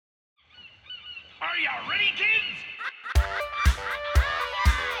you ready, kids?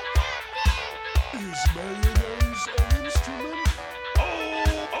 Is mayonnaise an instrument?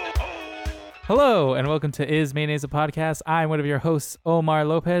 Hello, and welcome to Is Mayonnaise a Podcast? I'm one of your hosts, Omar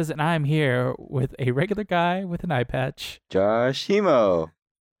Lopez, and I'm here with a regular guy with an eye patch. Josh Hemo. All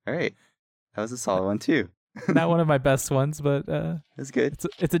right. That was a solid one, too. Not one of my best ones, but That's good.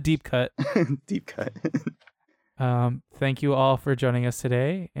 it's a deep cut. Deep cut. Thank you all for joining us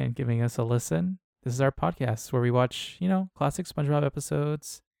today and giving us a listen. This is our podcast where we watch, classic SpongeBob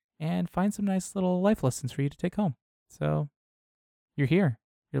episodes and find some nice little life lessons for you to take home. So, you're here.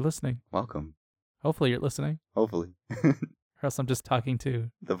 You're listening. Welcome. Hopefully you're listening. Hopefully. Or else I'm just talking to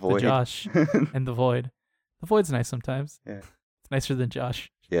The void. Josh and the void. The void's nice sometimes. Yeah. It's nicer than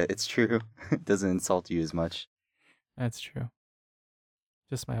Josh. Yeah, it's true. It doesn't insult you as much. That's true.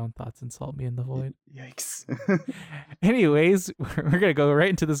 Just my own thoughts insult me in the void. Yikes. Anyways, we're going to go right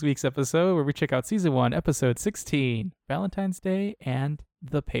into this week's episode where we check out Season 1, Episode 16, Valentine's Day and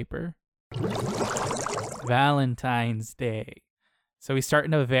the Paper. Valentine's Day. So we start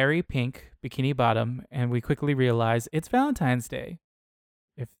in a very pink Bikini Bottom, and we quickly realize it's Valentine's Day.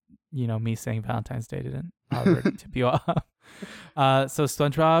 If, me saying Valentine's Day didn't already tip you off. So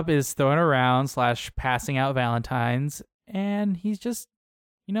SpongeBob is throwing around / passing out Valentines, and he's just,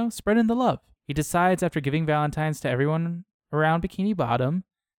 spreading the love. He decides after giving Valentines to everyone around Bikini Bottom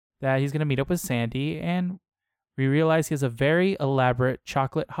that he's going to meet up with Sandy, and we realize he has a very elaborate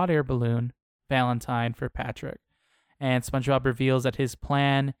chocolate hot air balloon Valentine for Patrick. And SpongeBob reveals that his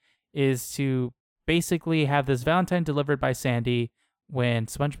plan is to basically have this Valentine delivered by Sandy when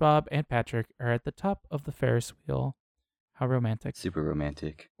SpongeBob and Patrick are at the top of the Ferris wheel. How romantic. Super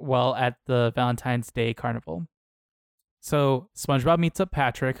romantic. Well, at the Valentine's Day carnival. So SpongeBob meets up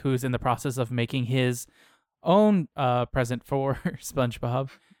Patrick, who's in the process of making his own present for SpongeBob,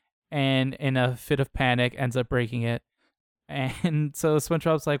 and in a fit of panic ends up breaking it. And so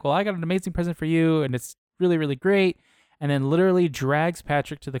SpongeBob's like, well, I got an amazing present for you, and it's really, really great. And then literally drags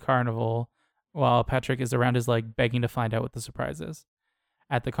Patrick to the carnival while Patrick is around his leg begging to find out what the surprise is.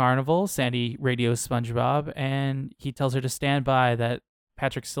 At the carnival, Sandy radios SpongeBob, and he tells her to stand by, that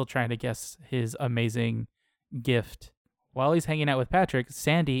Patrick's still trying to guess his amazing gift. While he's hanging out with Patrick,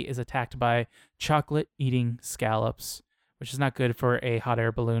 Sandy is attacked by chocolate-eating scallops, which is not good for a hot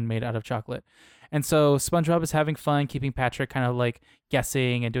air balloon made out of chocolate. And so SpongeBob is having fun, keeping Patrick kind of like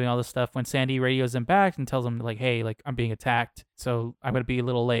guessing and doing all this stuff when Sandy radios him back and tells him like, hey, like I'm being attacked, so I'm going to be a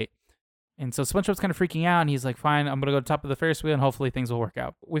little late. And so SpongeBob's kind of freaking out, and he's like, fine, I'm going to go to the top of the Ferris wheel, and hopefully things will work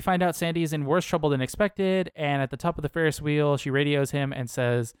out. We find out Sandy is in worse trouble than expected, and at the top of the Ferris wheel, she radios him and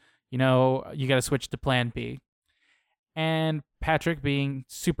says, you got to switch to Plan B. And Patrick, being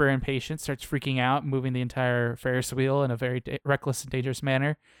super impatient, starts freaking out, moving the entire Ferris wheel in a very reckless and dangerous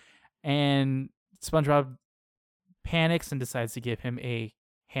manner. And SpongeBob panics and decides to give him a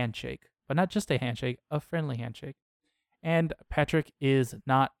handshake, but not just a handshake, a friendly handshake. And Patrick is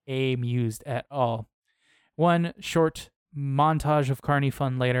not amused at all. One short montage of carny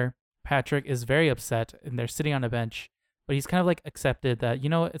fun later, Patrick is very upset, and they're sitting on a bench, but he's kind of like accepted that,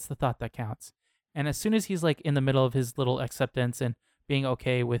 it's the thought that counts. And as soon as he's like in the middle of his little acceptance and being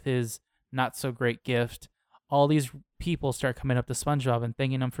okay with his not so great gift, all these people start coming up to SpongeBob and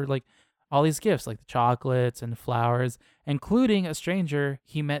thanking him for like all these gifts, like the chocolates and flowers, including a stranger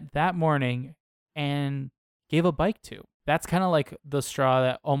he met that morning and gave a bike to. That's kind of like the straw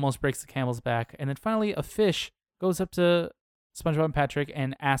that almost breaks the camel's back. And then finally a fish goes up to SpongeBob and Patrick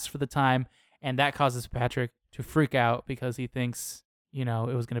and asks for the time, and that causes Patrick to freak out because he thinks, it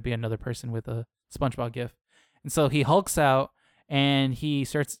was going to be another person with a SpongeBob gift. And so he hulks out and he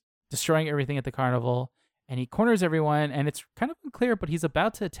starts destroying everything at the carnival, and he corners everyone, and it's kind of unclear, but he's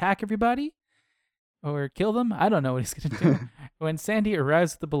about to attack everybody or kill them. I don't know what he's going to do. When Sandy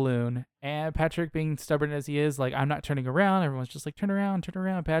arrives with the balloon, and Patrick, being stubborn as he is, like, I'm not turning around. Everyone's just like, turn around,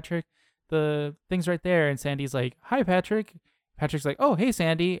 Patrick. The thing's right there. And Sandy's like, hi, Patrick. Patrick's like, oh, hey,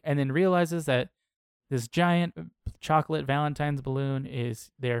 Sandy. And then realizes that this giant chocolate Valentine's balloon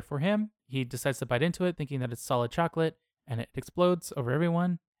is there for him. He decides to bite into it, thinking that it's solid chocolate, and it explodes over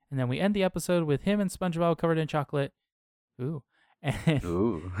everyone. And then we end the episode with him and SpongeBob covered in chocolate. Ooh. And,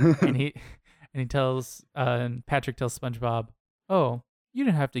 Ooh. and Patrick tells SpongeBob, oh, you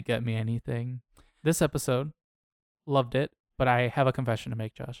didn't have to get me anything. This episode, loved it, but I have a confession to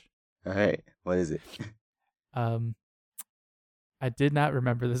make, Josh. All right. What is it? I did not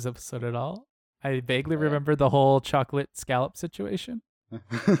remember this episode at all. I vaguely remember the whole chocolate scallop situation.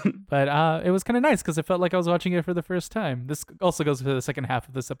 But it was kind of nice because it felt like I was watching it for the first time. This also goes for the second half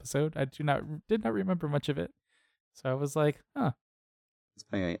of this episode. I did not remember much of it. So I was like, huh. It's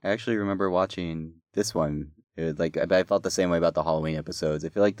funny. I actually remember watching this one. It was like I felt the same way about the Halloween episodes. I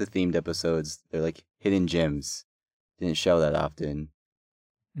feel like the themed episodes, they're like hidden gems. Didn't show that often.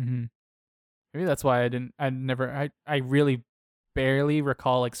 Mm-hmm. Maybe that's why I really barely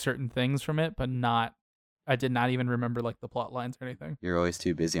recall like certain things from it, but I did not even remember like the plot lines or anything. You're always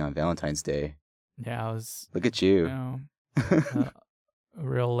too busy on Valentine's Day. Yeah, I was, Look at you you. know, a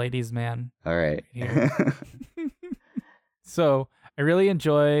real ladies' man. All right. Here. So I really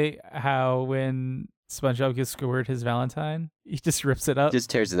enjoy how when SpongeBob gives Squidward his Valentine, he just rips it up. Just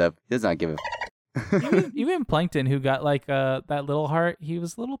tears it up. He does not give a even Plankton, who got like that little heart, he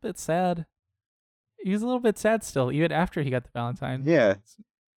was a little bit sad. He was a little bit sad still, even after he got the Valentine. Yeah.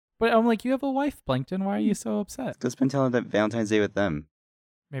 But I'm like, you have a wife, Plankton. Why are you so upset? Go spend Valentine's Day with them.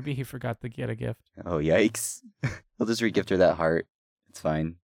 Maybe he forgot to get a gift. Oh, yikes. He'll just re-gift her that heart. It's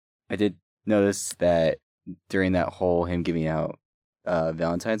fine. I did notice that during that whole him giving out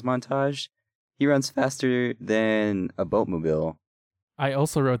Valentine's montage, he runs faster than a boatmobile. I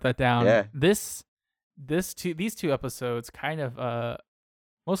also wrote that down. Yeah. These two episodes kind of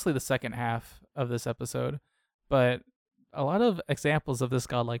mostly the second half of this episode, but a lot of examples of this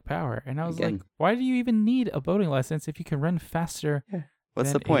godlike power. And I was like, why do you even need a boating license if you can run faster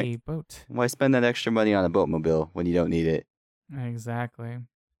What's than the point? a boat? Why spend that extra money on a boatmobile when you don't need it? Exactly.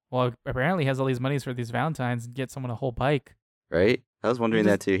 Well, apparently he has all these monies for these Valentines and get someone a whole bike. Right? I was wondering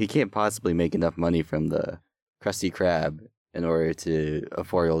just- that too. He can't possibly make enough money from the Krusty Krab in order to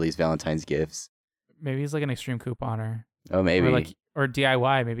afford all these Valentine's gifts. Maybe he's like an extreme couponer. Oh, maybe. Or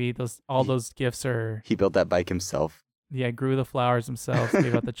DIY. Maybe all those gifts are, he built that bike himself. grew the flowers himself,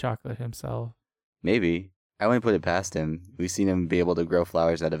 gave out the chocolate himself. Maybe. I wouldn't put it past him. We've seen him be able to grow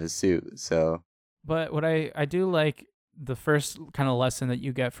flowers out of his suit, so. But what I do like, the first kind of lesson that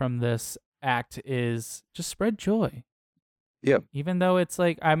you get from this act is just spread joy. Yep. Even though it's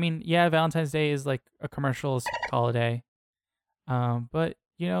like, I mean, yeah, Valentine's Day is like a commercial holiday. But,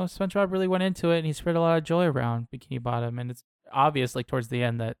 SpongeBob really went into it and he spread a lot of joy around Bikini Bottom. And it's obvious, like, towards the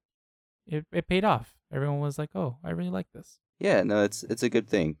end that it paid off. Everyone was like, oh, I really like this. Yeah, no, it's a good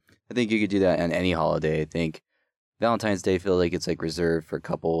thing. I think you could do that on any holiday. I think Valentine's Day feel like it's like reserved for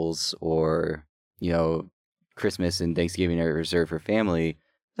couples, or, Christmas and Thanksgiving are reserved for family.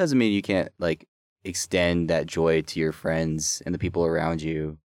 Doesn't mean you can't like extend that joy to your friends and the people around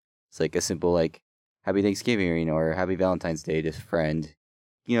you. It's like a simple like Happy Thanksgiving, or Happy Valentine's Day to a friend.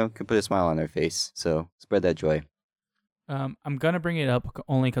 Can put a smile on their face. So spread that joy. I'm gonna bring it up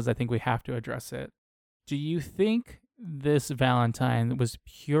only because I think we have to address it. Do you think this Valentine was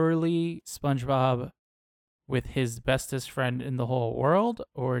purely SpongeBob with his bestest friend in the whole world,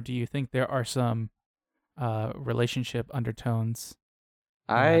 or do you think there are some relationship undertones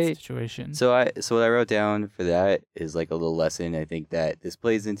in that situation? So what I wrote down for that is like a little lesson. I think that this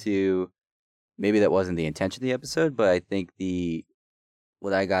plays into, maybe that wasn't the intention of the episode, but I think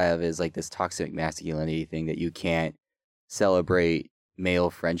what I got of it is like this toxic masculinity thing, that you can't celebrate male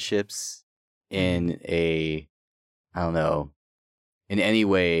friendships in in any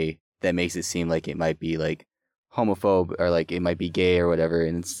way that makes it seem like it might be like homophobe, or like it might be gay or whatever.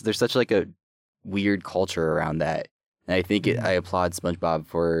 And there's such like a weird culture around that. And I think I applaud SpongeBob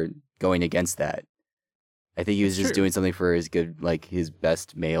for going against that. I think he was just doing something for his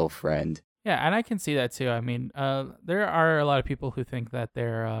best male friend. Yeah, and I can see that too. I mean, there are a lot of people who think that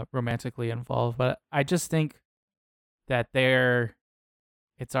they're romantically involved, but I just think that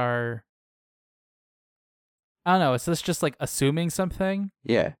it's just like assuming something.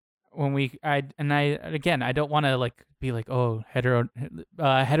 Yeah. I don't want to like be like, oh,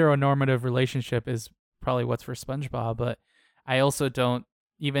 heteronormative relationship is probably what's for SpongeBob, but I also don't,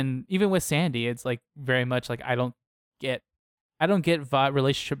 even with Sandy, it's like very much like I don't get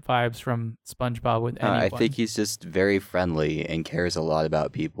relationship vibes from SpongeBob with anyone. I think he's just very friendly and cares a lot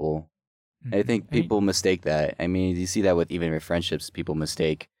about people. Mm-hmm. I think people mistake that. I mean, you see that even with friendships, people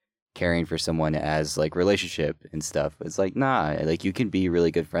mistake caring for someone as like relationship and stuff. It's like, nah, like you can be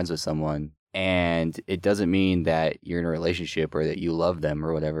really good friends with someone, and it doesn't mean that you're in a relationship or that you love them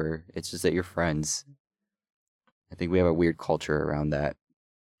or whatever. It's just that you're friends. I think we have a weird culture around that.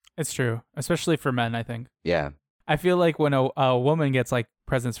 It's true, especially for men, I think. Yeah. I feel like when a woman gets like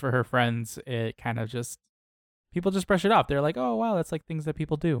presents for her friends, it kind of people just brush it off. They're like, oh wow, that's like things that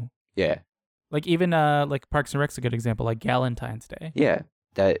people do. Yeah. Like even like Parks and Rec's a good example, like Galentine's Day. Yeah.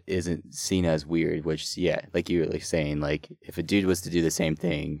 That isn't seen as weird, which, yeah, like you were like saying, like if a dude was to do the same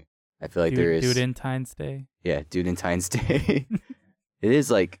thing, I feel like there is Dude-in-Tine's Day. Yeah, Dude-in-Tine's Day. It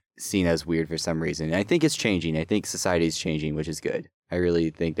is like seen as weird for some reason. And I think it's changing. I think society is changing, which is good. I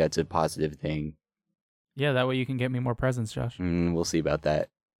really think that's a positive thing. Yeah, that way you can get me more presents, Josh. We'll see about that.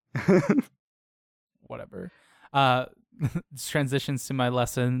 Whatever. This transitions to my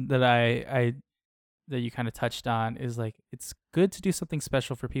lesson that I that you kind of touched on is like it's good to do something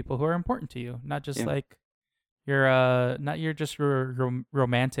special for people who are important to you, not just Yeah. like not your just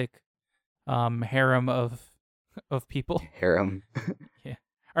romantic harem of people. Harem.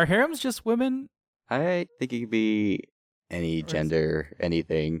 Are harems just women? I think it could be any Or is- gender,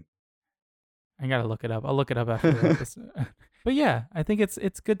 anything. I gotta look it up. I'll look it up after the episode. But yeah, I think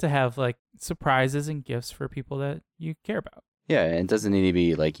it's good to have like surprises and gifts for people that you care about. Yeah, and it doesn't need to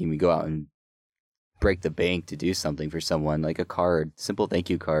be like you go out and break the bank to do something for someone. Like a card, simple thank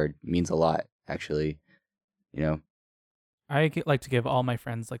you card means a lot, actually. You know, Like to give all my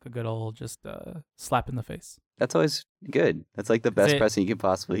friends like a good old just slap in the face. that's always good. That's like the best it- present you can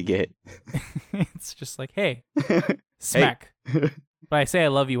possibly get. It's just like, hey, smack. But I say I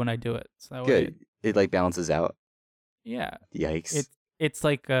love you when I do it. So that way, Good. It like balances out. yeah, Yikes. it's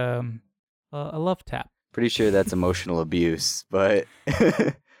like a love tap. Pretty sure that's emotional abuse, but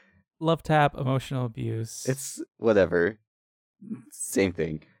Love tap, emotional abuse. it's whatever. Same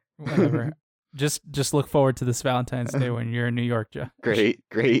thing. whatever. Just look forward to this Valentine's Day when you're in New York, Joe. Great.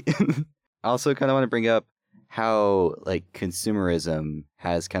 I also kind of want to bring up how like consumerism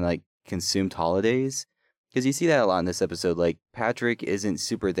has kind of like consumed holidays, because you see that a lot in this episode. Like Patrick isn't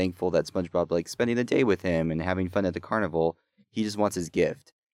super thankful that SpongeBob like spending the day with him and having fun at the carnival. He just wants his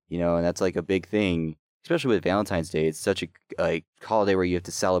gift, and that's like a big thing, especially with Valentine's Day. It's such a holiday where you have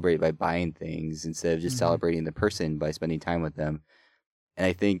to celebrate by buying things instead of just Mhm. celebrating the person by spending time with them. And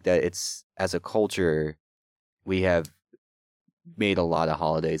I think that it's, as a culture, we have made a lot of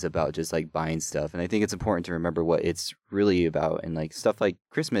holidays about just like buying stuff. And I think it's important to remember what it's really about. And like stuff like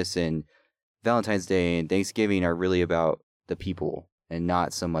Christmas and Valentine's Day and Thanksgiving are really about the people and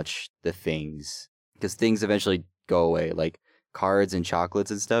not so much the things. Because things eventually go away. Like cards and chocolates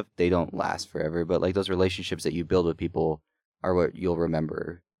and stuff, they don't last forever. But like those relationships that you build with people are what you'll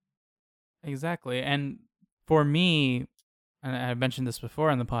remember. Exactly. And for me, and I mentioned this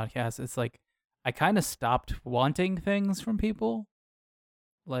before on the podcast, it's like I kind of stopped wanting things from people.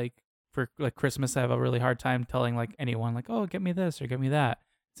 Like for like Christmas, I have a really hard time telling like anyone like, "Oh, get me this or get me that."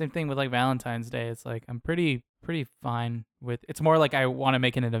 Same thing with like Valentine's Day. It's like I'm pretty fine with. It's more like I want to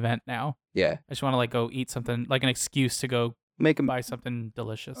make it an event now. Yeah. I just want to like go eat something, like an excuse to go Make them buy something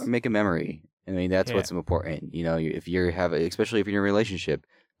delicious. or make a memory. I mean, that's Yeah. what's important. If you have, especially if you're in a relationship,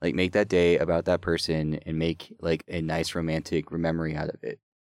 like make that day about that person and make like a nice romantic memory out of it.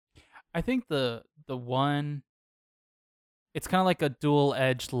 I think the one, it's kind of like a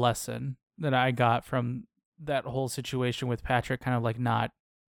dual-edged lesson that I got from that whole situation with Patrick kind of like not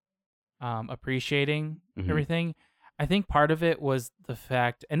appreciating Mhm. everything. I think part of it was the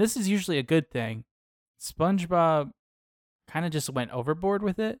fact, and this is usually a good thing, SpongeBob kind of just went overboard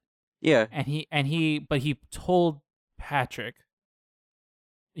with it. Yeah. But he told Patrick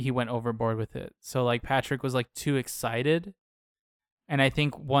he went overboard with it. So like Patrick was like too excited. And I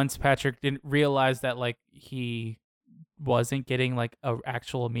think once Patrick didn't realize that like he wasn't getting like a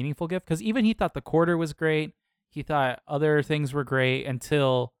actual meaningful gift, because even he thought the quarter was great, he thought other things were great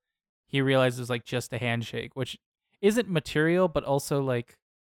until he realized it was like just a handshake, which isn't material, but also like,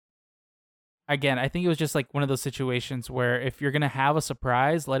 again, I think it was just like one of those situations where if you're gonna have a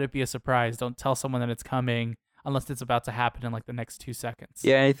surprise, let it be a surprise. Don't tell someone that it's coming unless it's about to happen in like the next 2 seconds.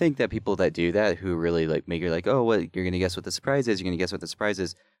 Yeah, I think that people that do that, who really like make it like, oh, what, you're gonna guess what the surprise is, you're gonna guess what the surprise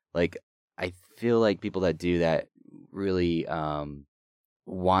is. Like, I feel like people that do that really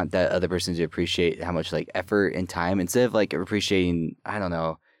want that other person to appreciate how much like effort and time, instead of like appreciating, I don't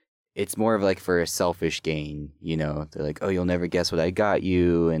know, it's more of like for a selfish gain. They're like, oh, you'll never guess what I got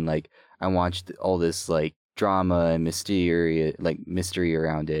you, and like I want all this like drama and mystery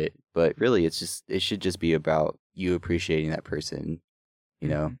around it. But really, it should just be about you appreciating that person.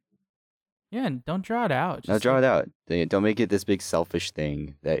 Mhm. Yeah, and don't draw it out. Now Just draw like, it out. Don't make it this big selfish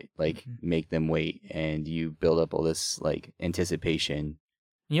thing that like Mhm. make them wait, and you build up all this like anticipation.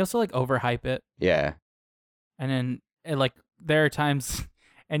 you also like overhype it. Yeah. And then like there are times,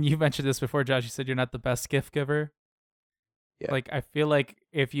 and you mentioned this before, Josh. You said you're not the best gift giver. Yeah. Like I feel like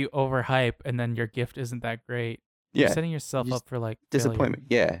if you overhype and then your gift isn't that great, you're Yeah. setting yourself Just up for like Disappointment.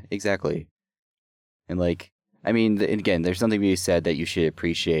 Yeah, exactly. And like, I mean, and again, there's something we said that you should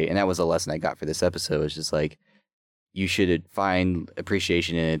appreciate, and that was a lesson I got for this episode. It's just like you should find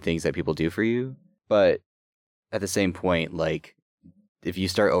appreciation in things that people do for you, but at the same point, like if you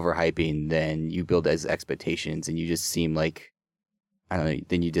start overhyping, then you build as expectations, and you just seem like, I don't know,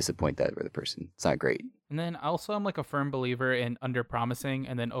 then you disappoint that other person. It's not great. And then also I'm like a firm believer in under promising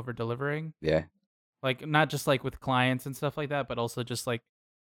and then over delivering. Yeah. Like not just like with clients and stuff like that, but also just like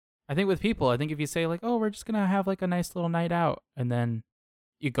I think with people. I think if you say like, "Oh, we're just gonna have like a nice little night out," and then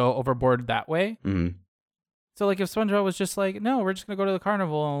you go overboard that way. Hmm. So like if SpongeBob was just like, "No, we're just gonna go to the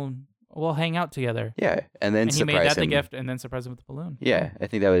carnival and we'll hang out together," Yeah, and then and he made surprise that the him. gift, and then surprise him with the balloon. Yeah, I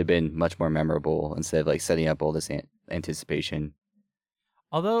think that would have been much more memorable instead of like setting up all this anticipation.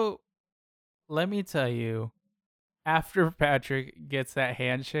 Although, let me tell you, after Patrick gets that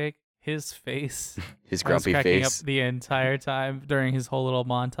handshake, his face His I was grumpy cracking face. up the entire time during his whole little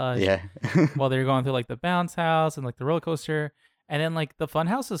montage. Yeah. While they were going through like the bounce house and like the roller coaster, and then like the fun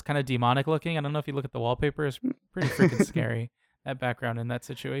house is kind of demonic looking. I don't know if you look at the wallpaper; it's pretty freaking scary. That background in that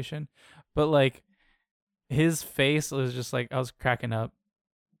situation, but like his face was just like I was cracking up.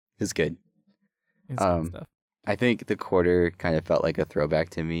 It's good. It's good Um, stuff. I think the quarter kind of felt like a throwback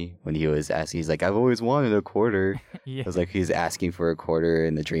to me when he was asking. He's like, I've always wanted a quarter. Yeah, It was like he's asking for a quarter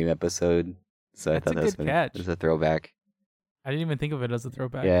in the dream episode. So That's I a thought that was good catch. It was a throwback. I didn't even think of it as a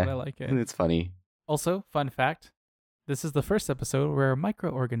throwback, Yeah. but I like it. It's funny. Also, fun fact: this is the first episode where a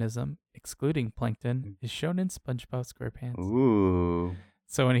microorganism, excluding plankton, is shown in SpongeBob SquarePants. Ooh.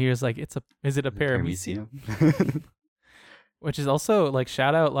 So when he was like, is it a paramecium? Paramecium. Which is also like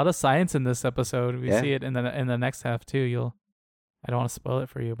shout out a lot of science in this episode. We Yeah. see it in the next half too. I don't want to spoil it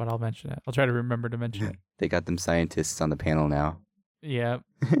for you, but I'll mention it. I'll try to remember to mention it. They got them scientists on the panel now. Yeah.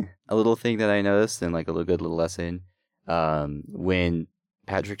 A little thing that I noticed and like a good little lesson, when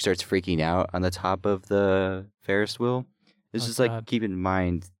Patrick starts freaking out on the top of the Ferris wheel, it's Oh, just God. like keep in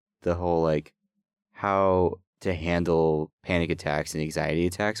mind the whole like how to handle panic attacks and anxiety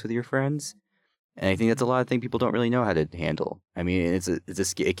attacks with your friends. And I think that's a lot of things people don't really know how to handle. I mean,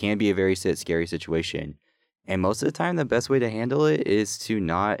 it can be a very scary situation. And most of the time, the best way to handle it is to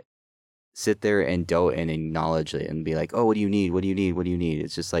not sit there and dote and acknowledge it and be like, oh, what do you need? What do you need? What do you need?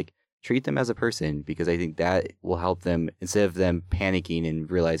 It's just like treat them as a person, because I think that will help them instead of them panicking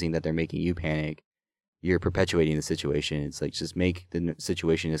and realizing that they're making you panic. You're perpetuating the situation. It's like just make the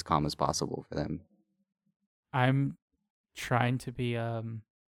situation as calm as possible for them. I'm trying to be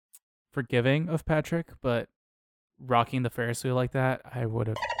forgiving of Patrick, but rocking the Ferris wheel like that, I would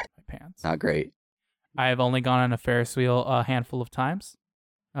have my pants. Not great. I have only gone on a Ferris wheel a handful of times.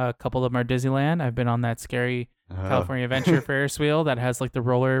 A couple of them are Disneyland. I've been on that scary California Adventure Ferris wheel that has like the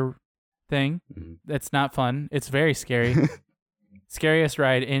roller thing. Mhm. It's not fun. It's very scary. Scariest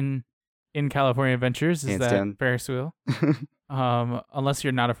ride in California Adventures is Hands that down. Ferris wheel. Unless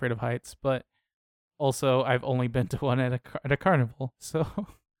you're not afraid of heights, but also I've only been to one at a carnival. So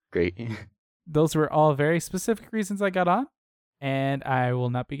Great. those were all very specific reasons I got on, and I will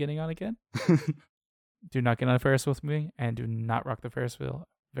not be getting on again. Do not get on a Ferris wheel with me, and do not rock the Ferris wheel.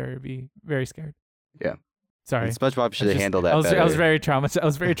 Be very scared. Yeah. Sorry. SpongeBob should have handled that I was better. very traumatized. I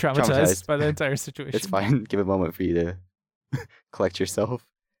was very traumatized Traumatized. by the entire situation. It's fine. Give a moment for you to collect yourself.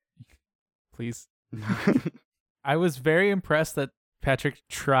 Please. I was very impressed that Patrick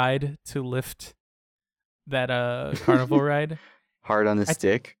tried to lift that carnival ride. Hard on the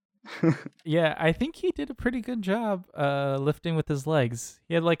stick. Yeah, I think he did a pretty good job lifting with his legs.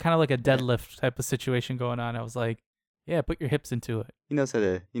 He had like kind of like a deadlift type of situation going on. I was like, yeah, put your hips into it. He knows how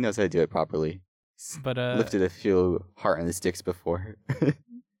to do it properly. But Lifted a few hard on the sticks before.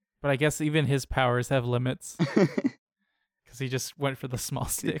 but I guess even his powers have limits because he just went for the small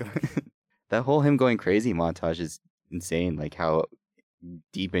stick. That whole him going crazy montage is insane. Like how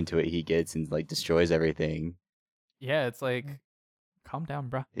deep into it he gets and like destroys everything. Yeah, it's like, calm down,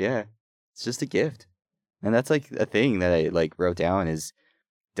 bruh. Yeah, it's just a gift. And that's like a thing that I like wrote down is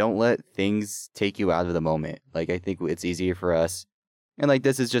don't let things take you out of the moment. Like I think it's easier for us. And like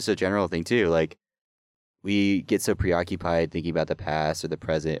this is just a general thing too. Like we get so preoccupied thinking about the past or the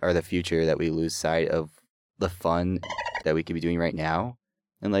present or the future that we lose sight of the fun that we could be doing right now.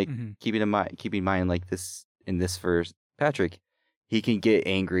 And like Mhm. keeping in mind like this in this for Patrick, he can get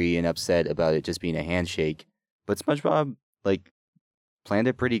angry and upset about it just being a handshake. But SpongeBob like planned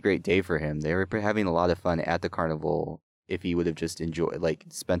a pretty great day for him. They were having a lot of fun at the carnival if he would have just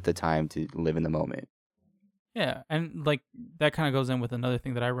spent the time to live in the moment. Yeah, and like that kind of goes in with another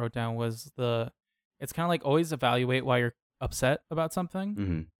thing that I wrote down was it's kind of like always evaluate why you're upset about something.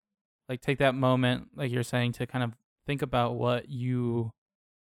 Mm-hmm. Like take that moment, like you're saying, to kind of think about what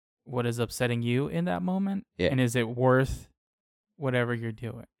is upsetting you in that moment, Yeah. and is it worth whatever you're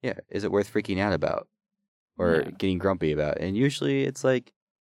doing? Yeah, is it worth freaking out about or Yeah. getting grumpy about? And usually it's like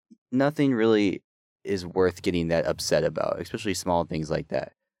nothing really is worth getting that upset about, especially small things like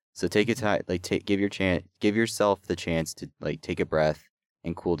that. So take a time, like give yourself the chance to like take a breath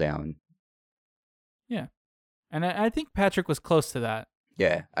and cool down. And I think Patrick was close to that.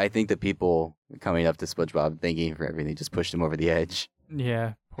 Yeah, I think the people coming up to SpongeBob thanking him for everything just pushed him over the edge.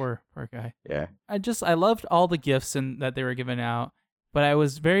 Yeah, poor guy. Yeah. I loved all the gifts that they were giving out, but I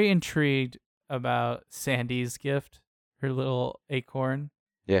was very intrigued about Sandy's gift, her little acorn.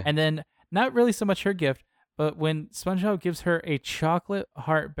 Yeah. And then not really so much her gift, but when SpongeBob gives her a chocolate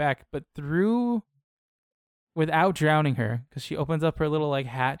heart back, but without drowning her, because she opens up her little like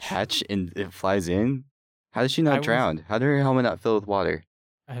hatch. And it flies in? How did she not I was- drown? How did her helmet not fill with water?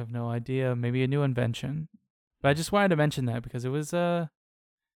 I have no idea. Maybe a new invention. But I just wanted to mention that because it was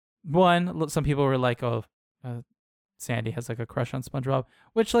one. Some people were like, "Oh, Sandy has like a crush on SpongeBob,"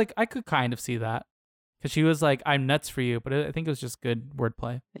 which like I could kind of see that because she was like, "I'm nuts for you," but I think it was just good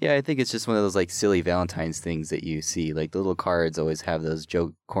wordplay. Yeah, I think it's just one of those like silly Valentine's things that you see. Like the little cards always have those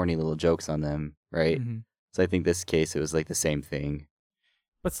corny little jokes on them, right? Mhm. So I think this case it was like the same thing.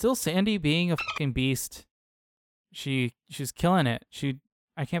 But still, Sandy being a fucking beast, she's killing it.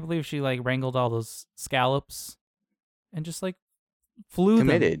 I can't believe she like wrangled all those scallops and just like flew them.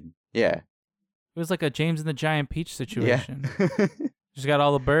 Committed. Yeah. It was like a James and the Giant Peach situation. Yeah. Just got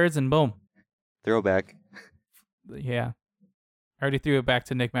all the birds and boom. Throwback. Yeah. I already threw it back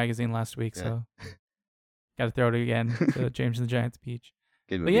to Nick Magazine last week, Yeah. so got to throw it again to James and the Giant's Peach.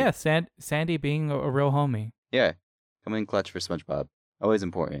 Good But movie. yeah, Sandy being a real homie. Yeah. Coming in clutch for SpongeBob. Always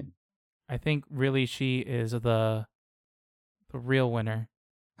important. I think really she is the real winner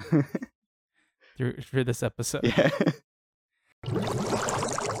through this episode. Yeah.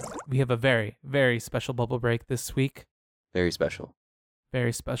 We have a very, very special bubble break this week. Very special.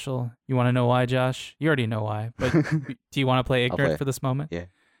 Very special. You want to know why, Josh? You already know why, but do you want to play ignorant play. for this moment? Yeah.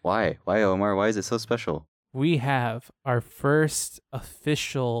 Why? Why, Omar? Why is it so special? We have our first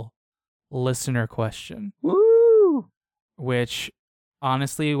official listener question, Woo! which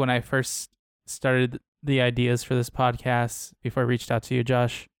honestly, when I first started the ideas for this podcast, before I reached out to you,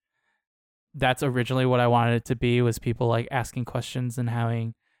 Josh, that's originally what I wanted it to be, was people like asking questions and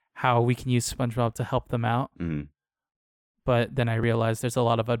how we can use SpongeBob to help them out. Mm. But then I realized there's a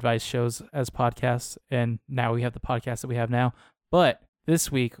lot of advice shows as podcasts, and now we have the podcast that we have now. But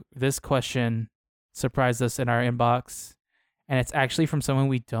this week, this question surprised us in our inbox, and it's actually from someone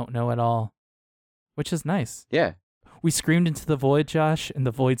we don't know at all, which is nice. Yeah. We screamed into the void, Josh, and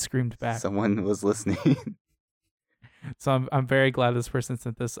the void screamed back. Someone was listening. So I'm very glad this person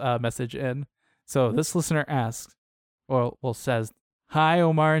sent this message in. So this listener asks, or well says, "Hi,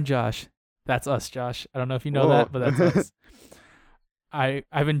 Omar and Josh." That's us, Josh. I don't know if you know Whoa. that, but that's us.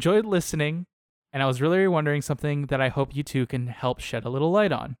 I've enjoyed listening, and I was really wondering something that I hope you two can help shed a little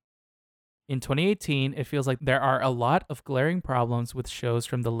light on. In 2018, it feels like there are a lot of glaring problems with shows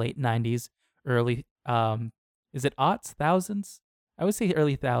from the late 90s, early, is it aughts, thousands? I would say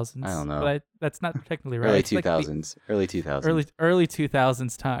early thousands. I don't know. But that's not technically right. Early It's like the 2000s. Early 2000s. early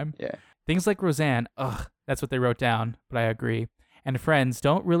 2000s time. Yeah. Things like Roseanne, ugh, that's what they wrote down, but I agree. And Friends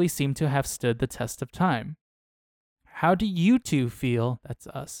don't really seem to have stood the test of time. How do you two feel? That's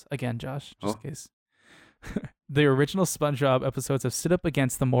us. Again, Josh, just in case. The original SpongeBob episodes have stood up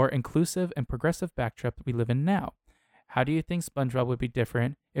against the more inclusive and progressive backdrop we live in now. How do you think SpongeBob would be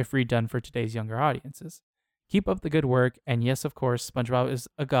different if redone for today's younger audiences? Keep up the good work, and yes, of course, SpongeBob is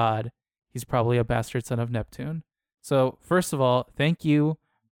a god. He's probably a bastard son of Neptune. So, first of all, thank you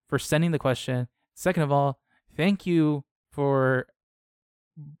for sending the question. Second of all, thank you for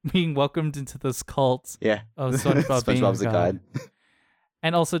being welcomed into this cult Yeah. of SpongeBob being SpongeBob's a a god. god.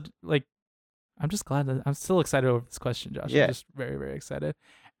 And also, like, I'm just glad that I'm still excited over this question, Josh. Yeah. I'm just very, very excited.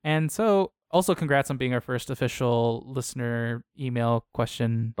 And so, also, congrats on being our first official listener email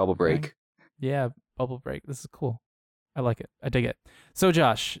question. Bubble break. Yeah, bubble break. This is cool. I like it. I dig it. So,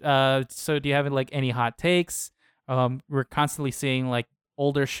 Josh, so do you have like any hot takes? We're constantly seeing like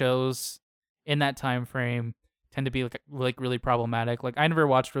older shows in that time frame tend to be like really problematic. Like I never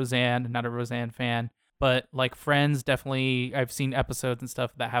watched Roseanne, not a Roseanne fan, but like Friends, definitely I've seen episodes and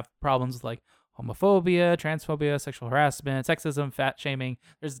stuff that have problems with like homophobia, transphobia, sexual harassment, sexism, fat shaming.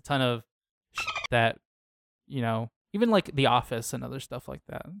 There's a ton of shit that, you know, even like The Office and other stuff like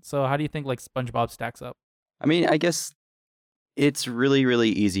that. So how do you think like SpongeBob stacks up? I mean, I guess it's really, really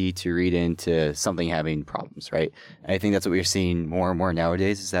easy to read into something having problems, right? I think that's what we're seeing more and more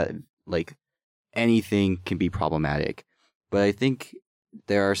nowadays is that like anything can be problematic. But I think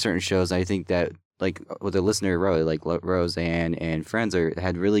there are certain shows, I think that like what the listener wrote, like Roseanne and Friends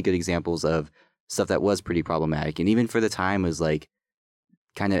had really good examples of stuff that was pretty problematic. And even for the time was like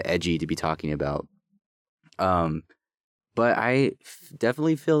kind of edgy to be talking about. But I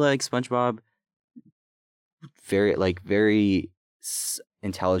definitely feel like SpongeBob very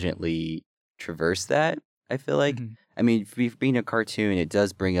intelligently traversed that. I feel like, Mhm. I mean, being a cartoon, it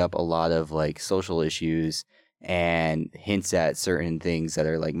does bring up a lot of like social issues and hints at certain things that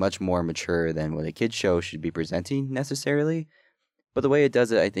are like much more mature than what a kid's show should be presenting necessarily. But the way it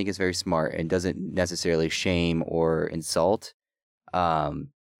does it, I think, is very smart and doesn't necessarily shame or insult.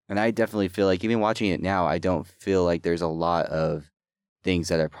 And I definitely feel like even watching it now, I don't feel like there's a lot of things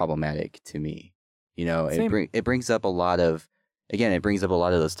that are problematic to me. You know, Same. it brings up a lot of, again, it brings up a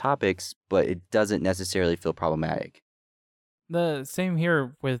lot of those topics, but it doesn't necessarily feel problematic. The same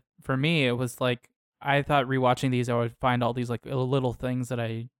here for me. It was like I thought rewatching these, I would find all these like little things that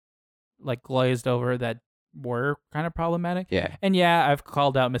I like glazed over that were kind of problematic. Yeah. And yeah, I've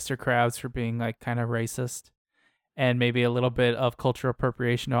called out Mr. Krabs for being like kind of racist and maybe a little bit of cultural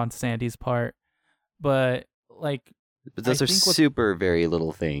appropriation on Sandy's part. But like, But those I are think super very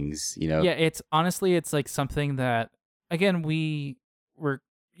little things, you know? yeah, it's honestly, it's like something that, again, you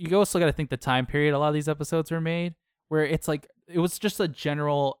also got to think the time period a lot of these episodes were made, where it's like, it was just a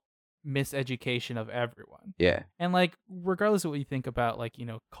general miseducation of everyone. Yeah. And like, regardless of what you think about like,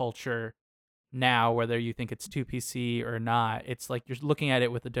 culture now, whether you think it's too PC or not, it's like you're looking at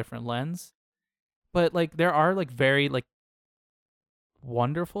it with a different lens. But like, there are like very like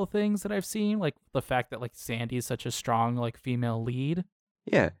wonderful things that I've seen, like the fact that like Sandy is such a strong like female lead.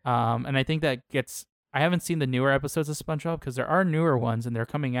 Yeah. And I think that I haven't seen the newer episodes of SpongeBob because there are newer ones and they're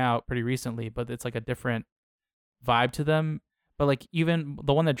coming out pretty recently, but it's like a different vibe to them. But like even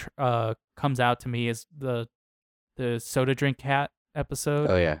the one that comes out to me is the soda drink cat episode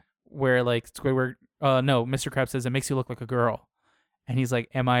Oh, yeah. where like Squidward, no, Mr. Krabs says it makes you look like a girl. And he's like,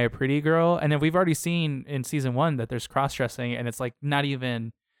 "Am I a pretty girl?" And then we've already seen in season 1 that there's cross dressing, and it's like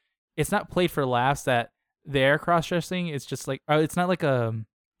it's not played for laughs that they're cross dressing. It's just like, it's not like a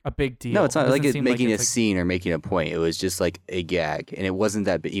big deal. No, it's not like doesn't it's seem making a it's like, scene or making a point. It was just like a gag, and it wasn't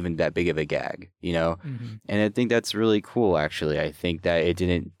even that big of a gag, you know? Mhm. And I think that's really cool, actually. I think that it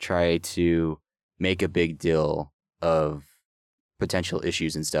didn't try to make a big deal of potential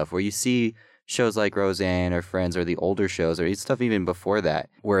issues and stuff, where you see shows like Roseanne or Friends or the older shows or stuff even before that,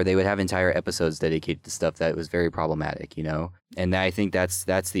 where they would have entire episodes dedicated to stuff that was very problematic, you know? And I think that's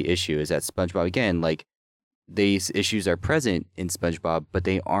the issue, is that SpongeBob, again, like, these issues are present in SpongeBob, but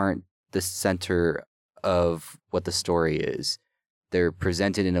they aren't the center of what the story is. They're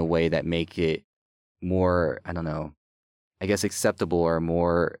presented in a way that make it more, I don't know, I guess acceptable or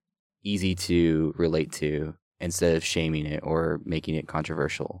more easy to relate to, instead of shaming it or making it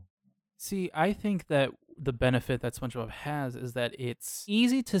controversial. See, I think that the benefit that SpongeBob has is that it's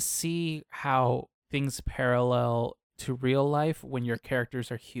easy to see how things parallel to real life when your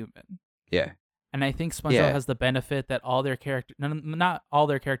characters are human. Yeah. And I think SpongeBob Yeah. has the benefit that all their characters, not all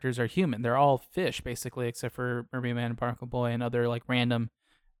their characters are human. They're all fish, basically, except for Mermaid Man and Barnacle Boy and other like random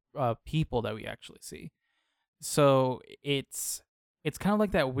people that we actually see. So it's kind of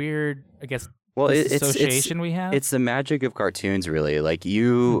like that weird, I guess, Well, disassociation we have. it's the magic of cartoons, really. Like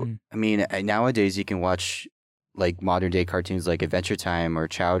you, Mhm. I mean, nowadays you can watch like modern day cartoons like Adventure Time or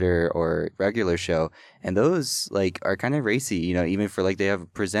Chowder or Regular Show, and those like are kind of racy, you know, even for like they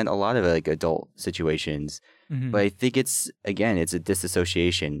have present a lot of like adult situations. Mhm. But I think it's a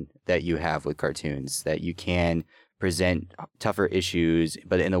disassociation that you have with cartoons, that you can present tougher issues,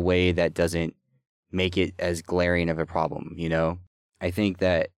 but in a way that doesn't make it as glaring of a problem, you know? I think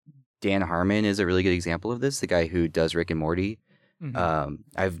that Dan Harmon is a really good example of this, the guy who does Rick and Morty. Mhm.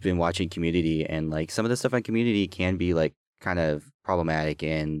 I've been watching Community, and like some of the stuff on Community can be like kind of problematic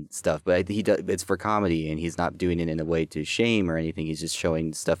and stuff, but he does, it's for comedy, and he's not doing it in a way to shame or anything. He's just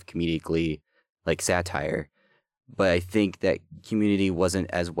showing stuff comedically, like satire. But I think that Community wasn't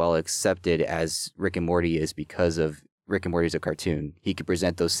as well accepted as Rick and Morty is because of Rick and Morty is a cartoon. He could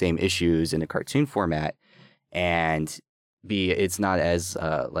present those same issues in a cartoon format, and it's not as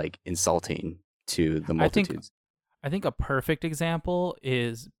like insulting to the multitudes. I think a perfect example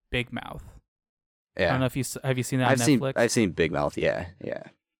is Big Mouth. I Yeah, don't know if have you seen that on Netflix? I've seen Big Mouth. Yeah.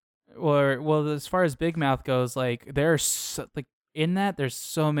 Or well, as far as Big Mouth goes, like there's like in that there's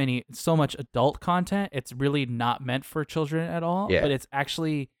so much adult content. It's really not meant for children at all. Yeah. But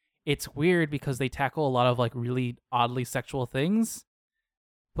it's weird because they tackle a lot of like really oddly sexual things.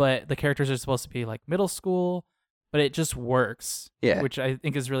 But the characters are supposed to be like middle school, but it just works. Yeah. Which I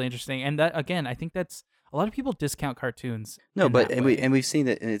think is really interesting. And that again, I think that's a lot of people discount cartoons. No, in but that and way. we've seen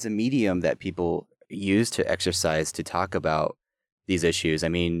that it's a medium that people use to exercise to talk about these issues. I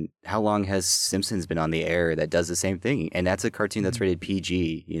mean, how long has Simpsons been on the air that does the same thing? And that's a cartoon that's Mhm. rated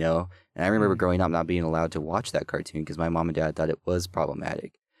PG, you know? And I remember Mhm. growing up not being allowed to watch that cartoon because my mom and dad thought it was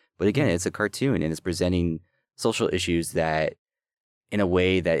problematic. But again, Mhm. it's a cartoon and it's presenting social issues that in a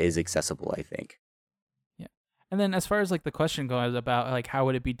way that is accessible, I think. And then as far as like the question goes about like how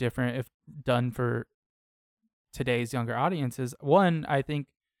would it be different if done for today's younger audiences, one, I think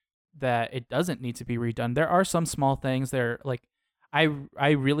that it doesn't need to be redone. There are some small things there, like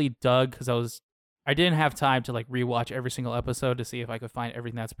I really dug because I didn't have time to like rewatch every single episode to see if I could find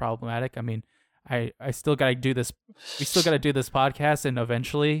everything that's problematic. I mean, I still gotta do this. We still gotta do this podcast, and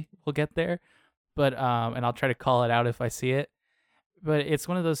eventually we'll get there. But and I'll try to call it out if I see it. But it's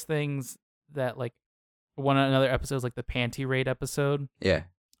one of those things that like another episode is like the panty raid episode Yeah.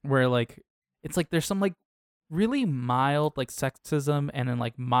 where like it's like there's some like really mild like sexism and then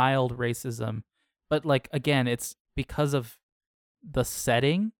like mild racism, but like again it's because of the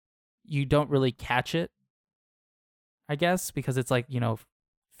setting you don't really catch it, I guess, because it's like, you know,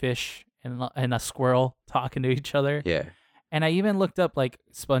 fish and a squirrel talking to each other. Yeah. And I even looked up like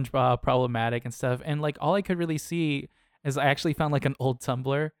SpongeBob problematic and stuff, and like all I could really see is I actually found like an old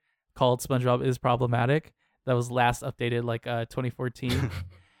Tumblr called SpongeBob is Problematic that was last updated like 2014.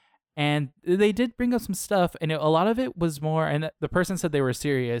 And they did bring up some stuff, and a lot of it was more, and the person said they were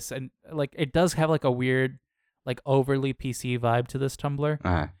serious, and like it does have like a weird, like overly PC vibe to this Tumblr.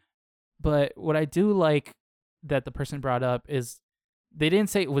 Uh-huh. But what I do like that the person brought up is they didn't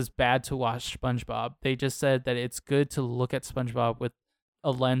say it was bad to watch SpongeBob. They just said that it's good to look at SpongeBob with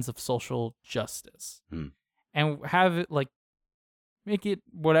a lens of social justice and have it like make it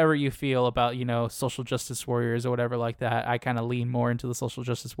whatever you feel about, you know, social justice warriors or whatever like that. I kind of lean more into the social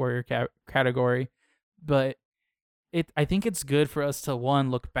justice warrior category, but I think it's good for us to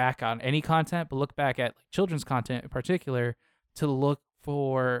look back on any content, but look back at like children's content in particular to look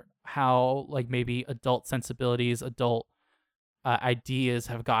for how like maybe adult sensibilities, adult ideas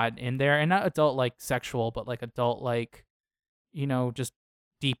have gotten in there, and not adult like sexual, but like adult like, you know, just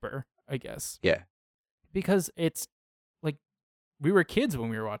deeper, I guess. Yeah. Because it's like we were kids when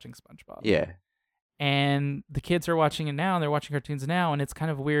we were watching SpongeBob. Yeah. And the kids are watching it now, and they're watching cartoons now, and it's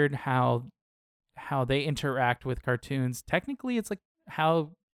kind of weird how they interact with cartoons. Technically, it's like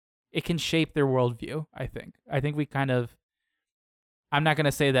how it can shape their worldview, I think we kind of, I'm not going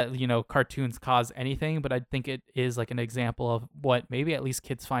to say that, you know, cartoons cause anything, but I think it is like an example of what maybe at least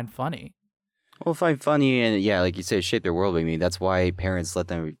kids find funny. Well, find funny and yeah, like you said, shape their world. I mean, that's why parents let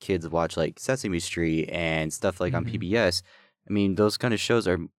their kids watch like Sesame Street and stuff like on PBS. I mean, those kind of shows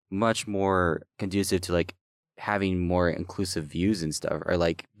are much more conducive to like having more inclusive views and stuff, or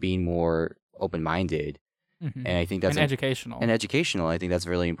like being more open-minded. And I think that's educational. And educational. I think that's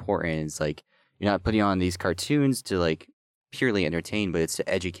really important. It's like you're not putting on these cartoons to like purely entertain, but it's to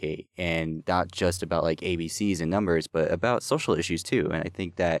educate, and not just about like ABCs and numbers, but about social issues too. And I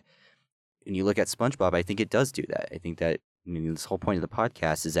think that when you look at SpongeBob, I think it does do that. I think that, I mean, this whole point of the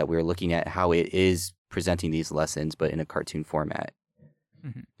podcast is that we're looking at how it is presenting these lessons, but in a cartoon format.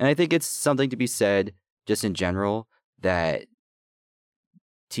 And I think it's something to be said just in general that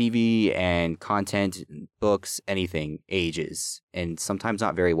TV and content, books, anything ages, and sometimes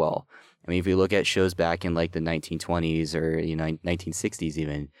not very well. I mean, if you look at shows back in like the 1920s or, you know, 1960s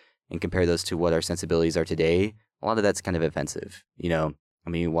even, and compare those to what our sensibilities are today, a lot of that's kind of offensive, you know? I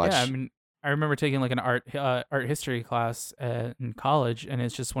mean, you watch... Yeah, I mean, I remember taking like an art history class in college, and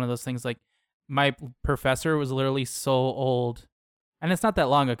it's just one of those things like my professor was literally so old, and it's not that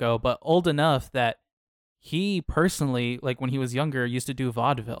long ago, but old enough that he personally, like when he was younger, used to do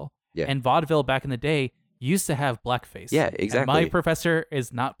vaudeville. Yeah. And vaudeville back in the day used to have blackface. Yeah, exactly. And my professor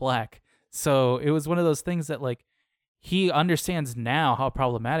is not black. So it was one of those things that like he understands now how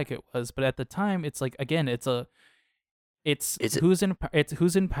problematic it was, but at the time it's like, again, it's who's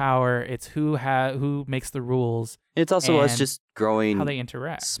in power, it's who makes the rules. It's also us and just growing how they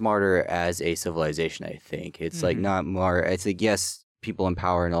interact. smarter as a civilization, I think. It's like not more, it's like, yes, people in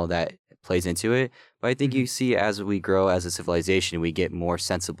power and all that plays into it, but I think you see as we grow as a civilization, we get more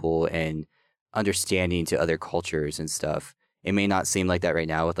sensible and understanding to other cultures and stuff. It may not seem like that right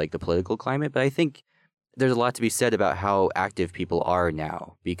now with like the political climate, but I think there's a lot to be said about how active people are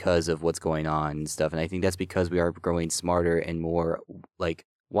now because of what's going on and stuff. And I think that's because we are growing smarter and more like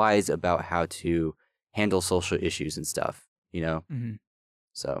wise about how to handle social issues and stuff, you know?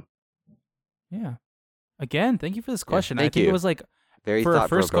 So. Yeah. Again, thank you for this question. Yeah, I think it was like, very for a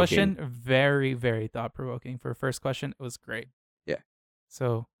first thought-provoking. question, very, very thought-provoking. For a first question, it was great. Yeah.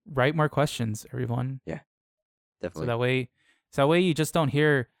 So write more questions, everyone. Yeah, So definitely. that way you just don't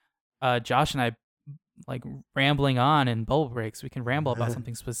hear Josh and I like rambling on in bubble breaks. We can ramble about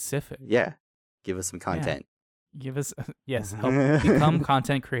something specific. Yeah. Give us some content. Give us help become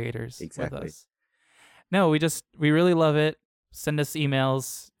content creators with Exactly. us. No, we really love it. Send us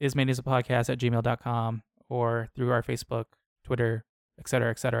emails, ismanewsapodcast@gmail.com, or through our Facebook, Twitter,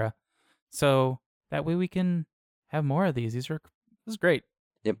 etc., etc. So that way we can Have more of these. This is great.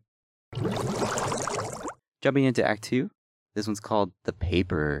 Jumping into Act 2, this one's called The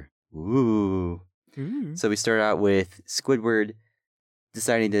Paper. Ooh. Ooh. So we start out with Squidward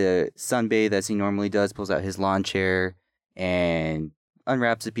deciding to sunbathe as he normally does, pulls out his lawn chair and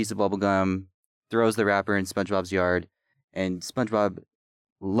unwraps a piece of bubblegum, throws the wrapper in SpongeBob's yard, and SpongeBob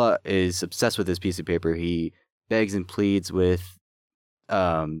is obsessed with this piece of paper. He begs and pleads with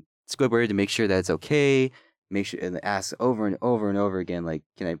Squidward to make sure that it's okay, and asks over and over and over again, like,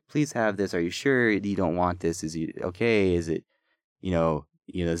 can I please have this? Are you sure you don't want this? Is it okay? Is it,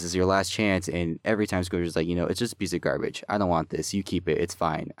 this is your last chance? And every time Squidward's like, it's just a piece of garbage. I don't want this. You keep it. It's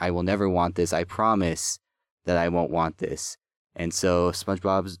fine. I will never want this. I promise that I won't want this. And so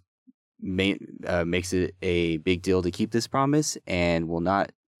SpongeBob makes it a big deal to keep this promise and will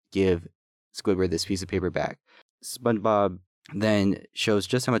not give Squidward this piece of paper back. SpongeBob then shows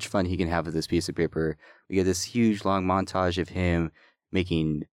just how much fun he can have with this piece of paper. We get this huge long montage of him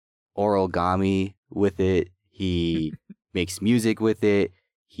making origami with it. He makes music with it.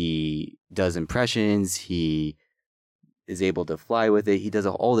 He does impressions. He is able to fly with it. He does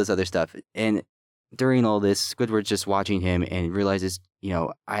all this other stuff. And during all this, Squidward's just watching him and realizes,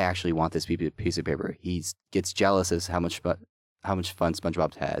 I actually want this piece of paper. He gets jealous of how much fun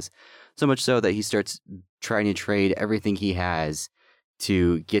SpongeBob has. So much so that he starts trying to trade everything he has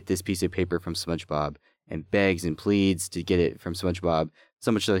to get this piece of paper from SpongeBob and begs and pleads to get it from SpongeBob.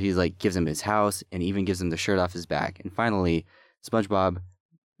 So much so he's like gives him his house and even gives him the shirt off his back. And finally, SpongeBob,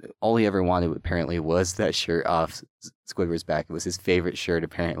 all he ever wanted apparently was that shirt off Squidward's back. It was his favorite shirt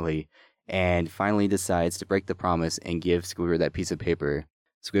apparently. And finally decides to break the promise and give Squidward that piece of paper.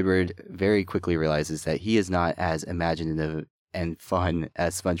 Squidward very quickly realizes that he is not as imaginative and fun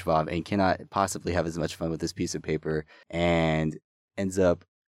as SpongeBob and cannot possibly have as much fun with this piece of paper and ends up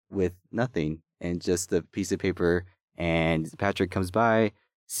with nothing and just the piece of paper. And Patrick comes by,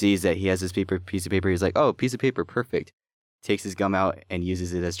 sees that he has this piece of paper. He's like, oh, piece of paper, perfect. Takes his gum out and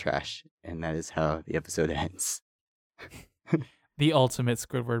uses it as trash. And that is how the episode ends. The ultimate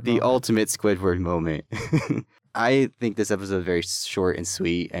Squidward moment. The ultimate Squidward moment. I think this episode is very short and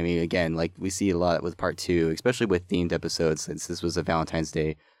sweet. I mean, again, like we see a lot with part 2, especially with themed episodes, since this was a Valentine's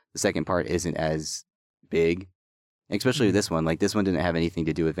Day. The second part isn't as big, especially this one. Like this one didn't have anything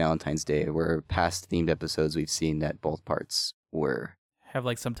to do with Valentine's Day, where past themed episodes we've seen that both parts were have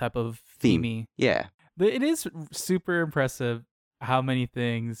like some type of theme. themey. Yeah. It is super impressive how many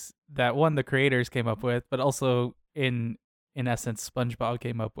things that the creators came up with, but also in essence SpongeBob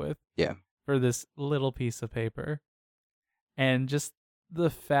came up with. Yeah. For this little piece of paper. And just the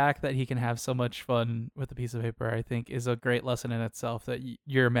fact that he can have so much fun with a piece of paper, I think, is a great lesson in itself, that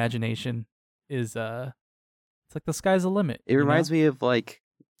your imagination is it's like the sky's the limit. It reminds me of like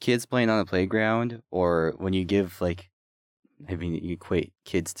kids playing on the playground, or when you give like, I mean, you equate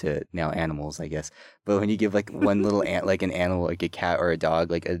kids to now animals, I guess, but when you give like one little like an animal, like a cat or a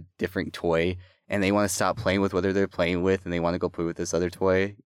dog, like a different toy, and they want to stop playing with whatever they're playing with and they want to go play with this other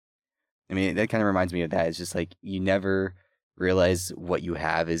toy. I mean, that kind of reminds me of that. It's just like you never realize what you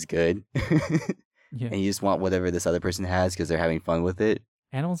have is good. Yeah. And you just want whatever this other person has because they're having fun with it.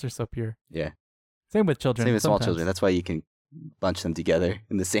 Animals are so pure. Yeah. Same with children. Same with sometimes. small children. That's why you can bunch them together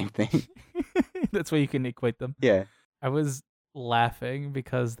in the same thing. That's why you can equate them. Yeah. I was laughing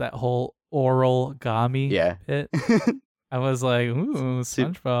because that whole oral gami bit. I was like, ooh,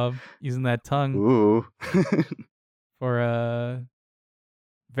 SpongeBob using that tongue Ooh. for a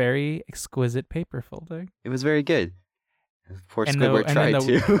very exquisite paper folding. It was very good. Poor And Squidward then tried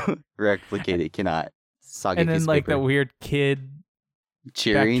to replicate it. Cannot. Soggy And then piece of like paper. that weird kid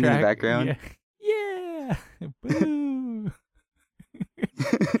cheering in the backtrack. background. Yeah. Boo.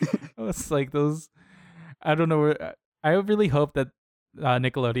 It's like those. I don't know. I really hope that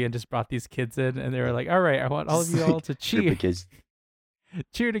Nickelodeon just brought these kids in and they were like, all right, I want all of you all to Group cheer. of kids,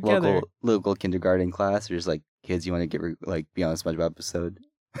 Cheer together. local kindergarten class. Or just like, kids, you want to be on a SpongeBob episode?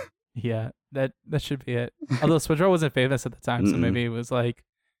 Yeah, that should be it. Although SpongeBob wasn't famous at the time, so Mm-mm. maybe it was like,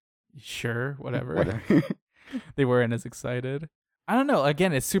 sure, whatever. Whatever. They weren't as excited. I don't know.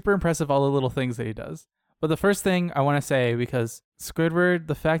 Again, it's super impressive, all the little things that he does. But the first thing I want to say, because Squidward,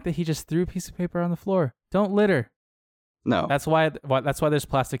 the fact that he just threw a piece of paper on the floor, don't litter. No. That's why there's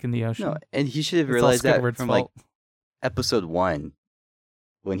plastic in the ocean. No, and he should have It's all realized that Squidward's from fault. like episode 1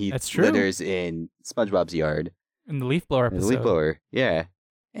 when he That's true. litters in SpongeBob's yard. In the leaf blower In the episode. leaf blower. Yeah.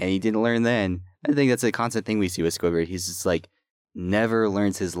 And he didn't learn then. I think that's a constant thing we see with Squidward. He's just like never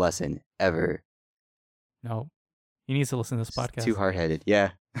learns his lesson ever. No. He needs to listen to this Just podcast. Too hard-headed.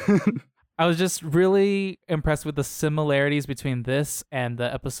 Yeah. I was just really impressed with the similarities between this and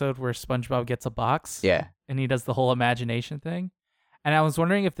the episode where SpongeBob gets a box Yeah. and he does the whole imagination thing. And I was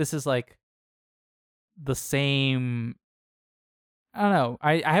wondering if this is like the same. I don't know.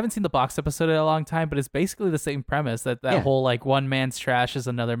 I haven't seen the box episode in a long time, but it's basically the same premise that Yeah. whole like one man's trash is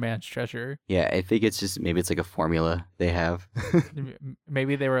another man's treasure. Yeah, I think it's just maybe it's like a formula they have.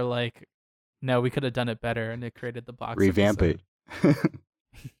 Maybe they were like, no, we could have done it better, and it created the box. Revamp episode. it.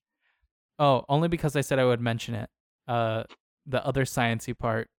 Oh, only because I said I would mention it. The other sciencey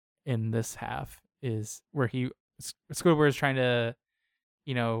part in this half is where Squidward is trying to,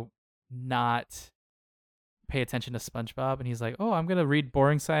 not pay attention to SpongeBob, and he's like, "Oh, I'm gonna read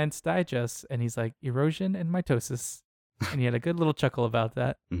Boring Science Digest," and he's like, "Erosion and mitosis," and he had a good little chuckle about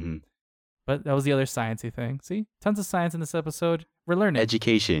that. hmm But that was the other sciencey thing. See, tons of science in this episode. We're learning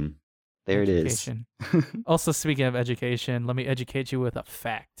Education. There education. it is. Also, speaking of education, let me educate you with a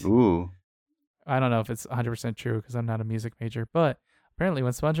fact. Ooh. I don't know if it's 100% true because I'm not a music major, but apparently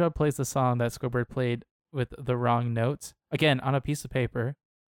when SpongeBob plays the song that Squidward played with the wrong notes, again, on a piece of paper,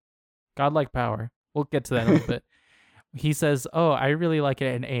 godlike power, we'll get to that in a little bit, he says, "Oh, I really like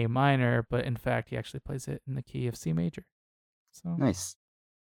it in A minor," but in fact, he actually plays it in the key of C major. So, Nice.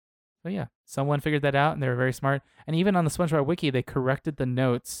 yeah, someone figured that out, and they were very smart. And even on the SpongeBob wiki, they corrected the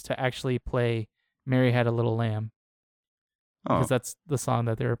notes to actually play "Mary Had a Little Lamb," Oh. because that's the song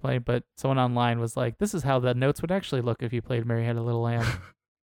that they were playing. But someone online was like, "This is how the notes would actually look if you played "Mary Had a Little Lamb."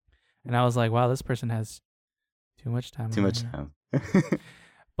 And I was like, "Wow, this person has too much time." Too on much their time.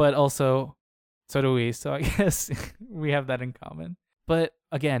 But also, so do we. So I guess we have that in common. But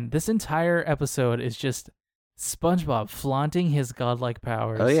again, this entire episode is just SpongeBob flaunting his godlike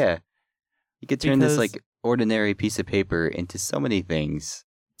powers. Oh yeah. You could turn this Because- like ordinary piece of paper into so many things.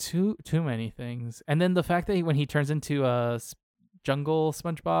 Too many things. And then the fact that when he turns into Jungle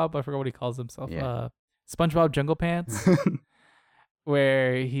SpongeBob, I forgot what he calls himself. Yeah. SpongeBob Jungle Pants,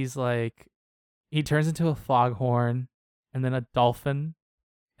 where he's like, he turns into a foghorn, and then a dolphin,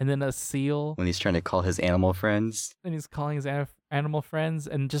 and then a seal, When he's trying to call his animal friends. and he's calling his animal friends,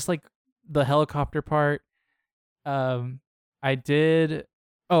 and just like the helicopter part. I did.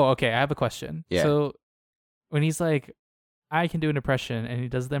 Oh, okay. I have a question. Yeah. So when he's like, I can do an impression, and he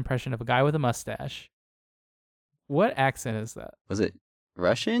does the impression of a guy with a mustache. What accent is that? Was it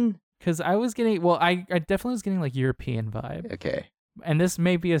Russian? Because I was getting, well, I definitely was getting like European vibe, Okay. and this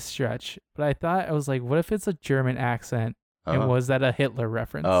may be a stretch, but I thought I was like, what if it's a German accent, and Oh. was that a Hitler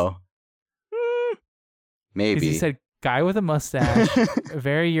reference? Oh. because Maybe. he said guy with a mustache, a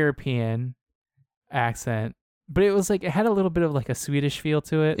very European accent, but it was like it had a little bit of like a Swedish feel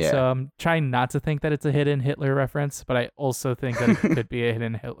to it. Yeah. So I'm trying not to think that it's a hidden Hitler reference, but I also think that it could be a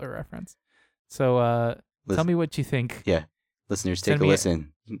hidden Hitler reference. So tell Listen- me what you think. Yeah. Listeners, Send take a me a-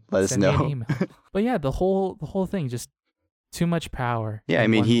 listen. Let us Send me an know. email. But yeah, the whole thing, just too much power. Yeah, I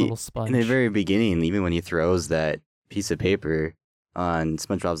in mean, one he- little sponge. In the very beginning, even when he throws that piece of paper on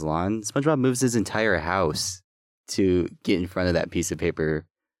SpongeBob's lawn, SpongeBob moves his entire house to get in front of that piece of paper.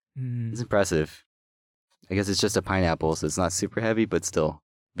 Mm. It's impressive. I guess it's just a pineapple, so it's not super heavy, but still,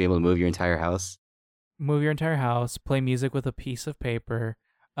 be able to move your entire house. Move your entire house, play music with a piece of paper.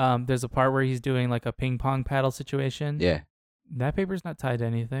 There's a part where he's doing like a ping pong paddle situation. Yeah. That paper's not tied to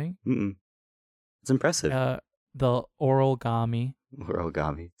anything. Mm-mm. It's impressive. The origami.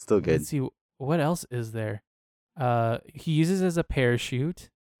 Origami. Still good. Let's see, what else is there? He uses as a parachute.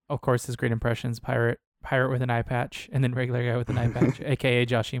 Of course, his great impressions: pirate with an eye patch, and then regular guy with an eye patch, aka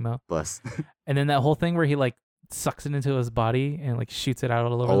Josh Emo. Bless. And then that whole thing where he like sucks it into his body and like shoots it out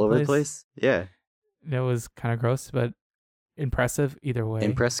all over, All over the place? Yeah. That was kind of gross, but impressive either way.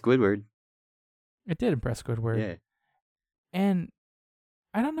 Impress Squidward. It did impress Squidward. Yeah. And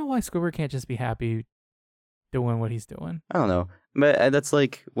I don't know why Squidward can't just be happy doing what he's doing. I don't know. But that's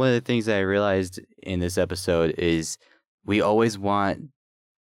like one of the things that I realized in this episode is we always want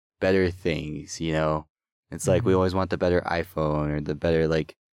better things, you know? It's like we Mhm. always want the better iPhone or the better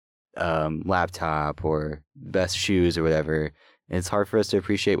like laptop or best shoes or whatever. And it's hard for us to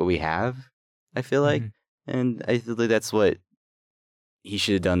appreciate what we have, I feel like. Mhm. And I feel like that's what he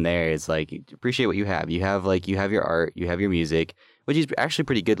should have done there. It's like appreciate what you have. You have your art, you have your music, which he's actually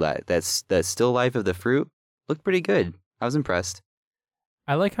pretty good at. That still life of the fruit looked pretty good. I was impressed.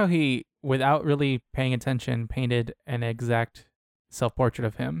 I like how he, without really paying attention, painted an exact self-portrait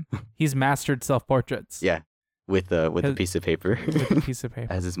of him. He's mastered self-portraits. Yeah. With the Has- piece of paper With a piece of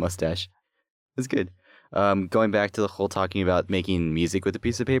paper. as his mustache. It's good. Going back to the whole talking about making music with a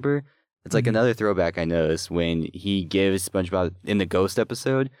piece of paper, it's like Mhm. another throwback I noticed when he gives SpongeBob in the Ghost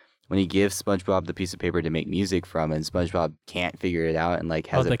episode, when he gives SpongeBob the piece of paper to make music from, and SpongeBob can't figure it out and like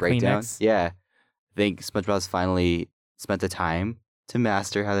has the a breakdown. Kleenex? Yeah, I think SpongeBob's finally spent the time to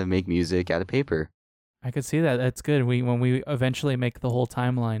master how to make music out of paper. I could see that. That's good. When we eventually make the whole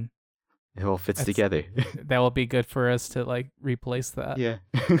timeline, It all fits That's- together. that will be good for us to like replace that. Yeah.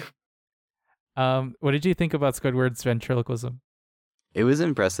 What did you think about Squidward's ventriloquism? It was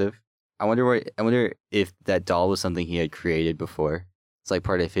impressive. I wonder if that doll was something he had created before. It's like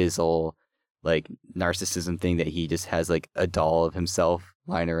part of his whole like narcissism thing that he just has like a doll of himself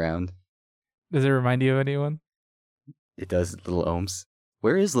lying around. Does it remind you of anyone? It does. Little Ohms.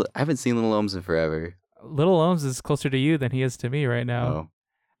 Where is I haven't seen Little Ohms in forever. Little Ohms is closer to you than he is to me right now.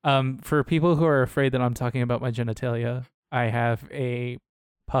 Oh. For people who are afraid that I'm talking about my genitalia, I have a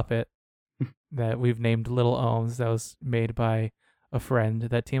puppet that we've named Little Ohms that was made by a friend.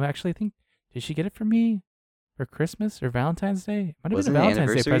 That team actually did she get it from me for Christmas or Valentine's Day? It might have Wasn't been it a an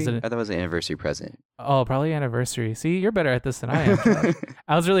Valentine's Day anniversary? present. I thought it was an anniversary present. Oh, probably anniversary. See, you're better at this than I am. Josh.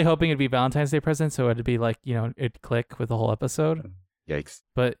 I was really hoping it'd be Valentine's Day present, so it'd be like, it'd click with the whole episode. Yikes.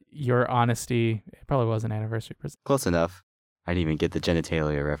 But your honesty, it probably was an anniversary present. Close enough. I didn't even get the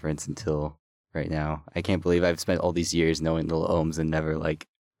genitalia reference until right now. I can't believe I've spent all these years knowing Little Ohms and never like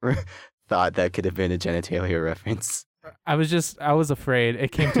thought that could have been a genitalia reference. I was afraid.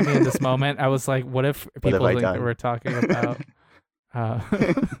 It came to me in this moment. I was like, what if people I think that done? we're talking about?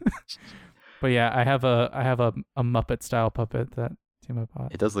 But yeah, I have a Muppet style puppet that Tima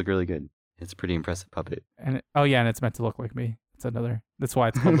bought. It does look really good. It's a pretty impressive puppet. And it's meant to look like me. That's why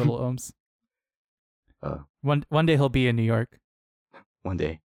it's called Little Ohms. Oh. One day he'll be in New York. One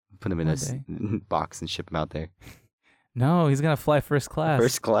day. Put him in One a box and ship him out there. No, he's gonna fly first class.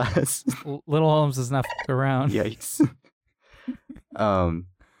 First class. Little Holmes does not fuck around. Yikes.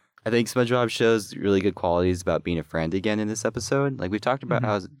 I think SpongeBob shows really good qualities about being a friend again in this episode. Like we've talked about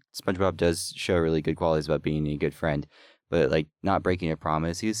how SpongeBob does show really good qualities about being a good friend, but like not breaking a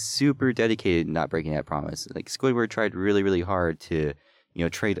promise. He was super dedicated to not breaking that promise. Like Squidward tried really, really hard to,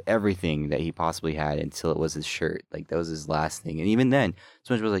 trade everything that he possibly had until it was his shirt. Like that was his last thing. And even then,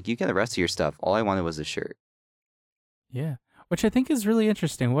 SpongeBob was like, "You get the rest of your stuff. All I wanted was a shirt." Yeah, which I think is really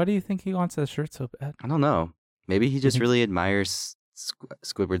interesting. Why do you think he wants that shirt so bad? I don't know. Maybe he just think- really admires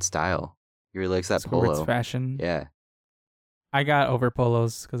Squidward's style. He really likes that Squidward's polo. fashion. Yeah. I got over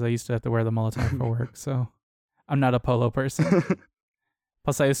polos because I used to have to wear them all the time for work. So I'm not a polo person.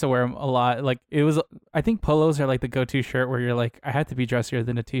 Plus, I used to wear them a lot. Like I think polos are like the go-to shirt where you're like, I had to be dressier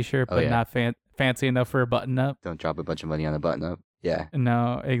than a t-shirt, Oh, but yeah. not fancy enough for a button-up. Don't drop a bunch of money on a button up. Yeah.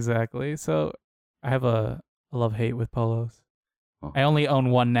 No, exactly. So I have a love-hate with polos. Oh. I only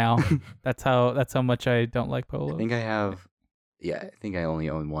own one now. That's how much I don't like polos. I think I only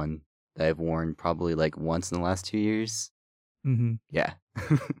own one that I've worn probably like once in the last 2 years. Mm-hmm. Yeah.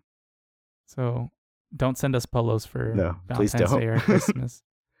 So don't send us polos for No, please Valentine's don't. Day or Christmas.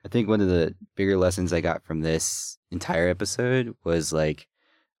 I think one of the bigger lessons I got from this entire episode was like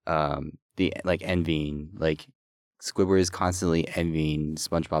the like envying. Like Squidward is constantly envying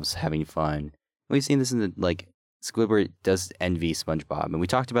SpongeBob's having fun. We've seen this in the like Squidward does envy SpongeBob, and we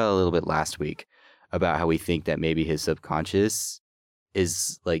talked about it a little bit last week about how we think that maybe his subconscious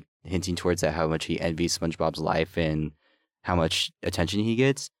is like hinting towards that how much he envies SpongeBob's life and how much attention he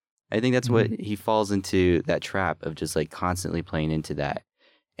gets. I think that's what he falls into, that trap of just like constantly playing into that.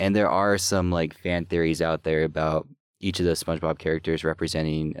 And there are some like fan theories out there about each of the SpongeBob characters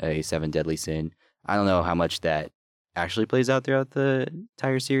representing a 7 deadly sin. I don't know how much that actually plays out throughout the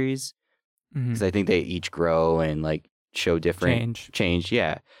entire series because I think they each grow and like show different change.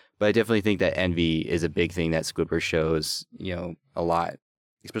 Yeah. But I definitely think that envy is a big thing that Squidward shows, a lot,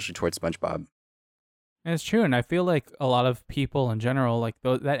 especially towards SpongeBob. And it's true, and I feel like a lot of people in general, like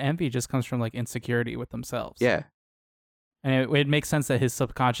that envy just comes from like insecurity with themselves. Yeah. And it makes sense that his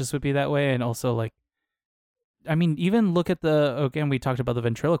subconscious would be that way, and also like, I mean, even look at again, we talked about the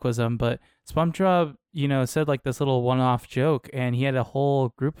ventriloquism, but SpongeBob, said like this little one-off joke, and he had a whole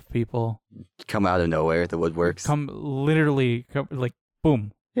group of people Come out of nowhere, the woodworks. literally like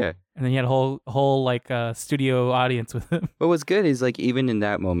boom. Yeah. And then he had a whole like studio audience with him. But what's good is like even in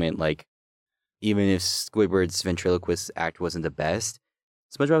that moment, like even if Squidward's ventriloquist act wasn't the best,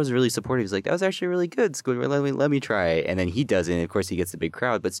 SpongeBob was really supportive. He's like, "That was actually really good, Squidward. Let me try it." And then he does it. And of course, he gets the big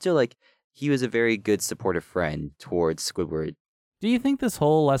crowd. But still, like he was a very good supportive friend towards Squidward. Do you think this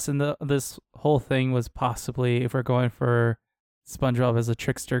whole lesson, this whole thing was possibly, if we're going for SpongeBob as a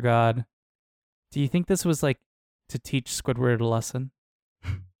trickster god, do you think this was like to teach Squidward a lesson?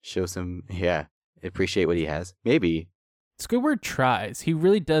 Show some, appreciate what he has. Maybe. Squidward tries. He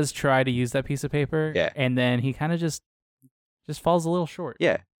really does try to use that piece of paper. Yeah. And then he kind of just falls a little short.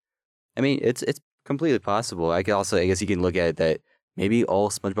 Yeah. I mean, it's completely possible. I guess you can look at it that maybe all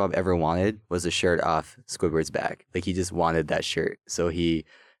SpongeBob ever wanted was a shirt off Squidward's back. Like he just wanted that shirt. So he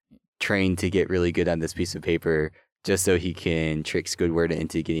trained to get really good on this piece of paper just so he can trick Squidward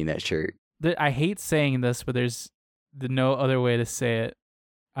into getting that shirt. I hate saying this, but there's no other way to say it.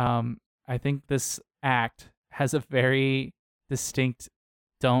 I think this act has a very distinct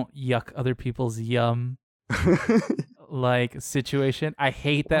 "don't yuck other people's yum" like situation. I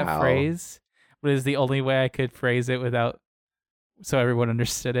hate that Wow. phrase, but it's the only way I could phrase it without so everyone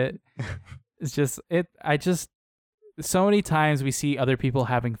understood it. It's just so many times we see other people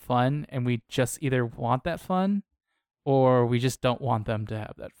having fun and we just either want that fun or we just don't want them to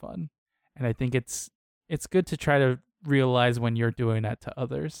have that fun. And I think it's good to try to realize when you're doing that to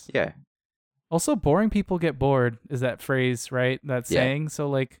others. Yeah. Also, boring people get bored is that phrase, right? That Yeah. saying. So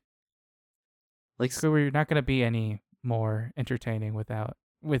like Like, you're not going to be any more entertaining with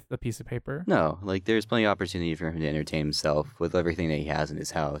a piece of paper. no, like there's plenty of opportunity for him to entertain himself with everything that he has in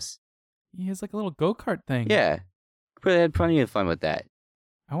his house. He has like a little go-kart thing. Yeah. But I had plenty of fun with that.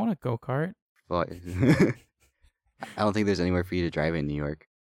 I want a go-kart. Well, I don't think there's anywhere for you to drive in New York.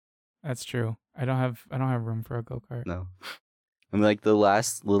 That's true. I don't have room for a go-kart. No. I mean, like the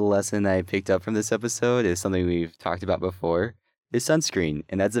last little lesson I picked up from this episode is something we've talked about before, is sunscreen.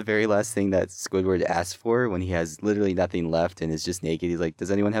 And that's the very last thing that Squidward asks for when he has literally nothing left and is just naked. He's like,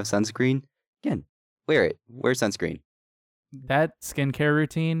 does anyone have sunscreen? Again, wear it. Wear sunscreen. That skincare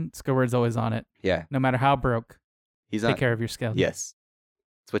routine, Squidward's always on it. Yeah. No matter how broke. He's Take on. care of your skin. Yes.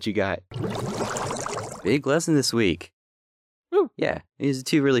 That's what you got. Big lesson this week. Woo. Yeah. These are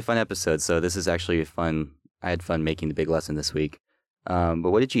 2 really fun episodes, so this is actually fun. I had fun making the big lesson this week. But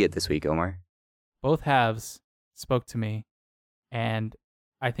what did you get this week, Omar? Both halves spoke to me. And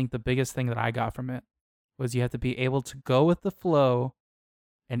I think the biggest thing that I got from it was you have to be able to go with the flow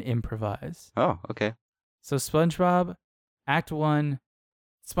and improvise. Oh, okay. So SpongeBob, Act 1,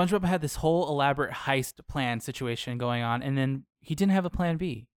 SpongeBob had this whole elaborate heist plan situation going on, and then he didn't have a plan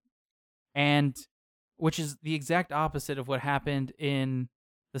B. And which is the exact opposite of what happened in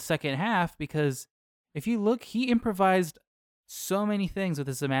the second half, because if you look, he improvised so many things with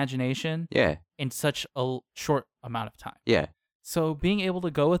his imagination Yeah. in such a short amount of time. Yeah. So being able to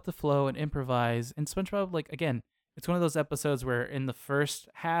go with the flow and improvise, and SpongeBob, like, again, it's one of those episodes where in the first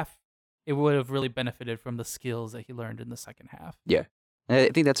half, it would have really benefited from the skills that he learned in the second half. Yeah. And I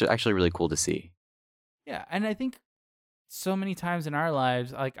think that's actually really cool to see. Yeah, and I think so many times in our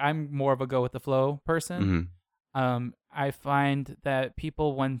lives, like, I'm more of a go with the flow person. Mm-hmm. I find that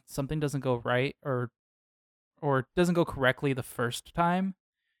people, when something doesn't go right or doesn't go correctly the first time,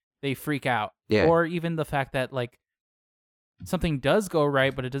 they freak out. Yeah. Or even the fact that, like, something does go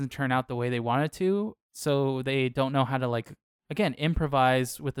right, but it doesn't turn out the way they want it to. So they don't know how to, like, again,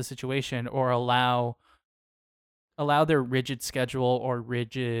 improvise with the situation or allow their rigid schedule or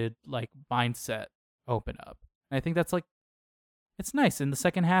rigid, like, mindset open up. And I think that's, like, it's nice. In the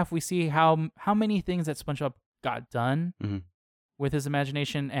second half, we see how many things that SpongeBob got done Mhm. with his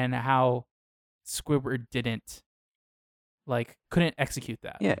imagination and how Squidward couldn't execute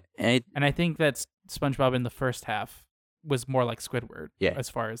that. Yeah. And I think that SpongeBob in the first half was more like Squidward Yeah. as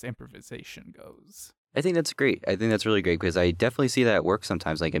far as improvisation goes. I think that's great. I think that's really great because I definitely see that at work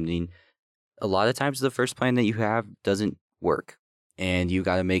sometimes. Like, I mean, a lot of times the first plan that you have doesn't work and you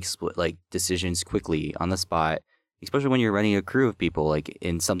got to make decisions quickly on the spot, especially when you're running a crew of people. Like,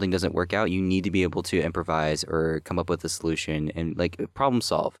 and something doesn't work out, you need to be able to improvise or come up with a solution and, like, problem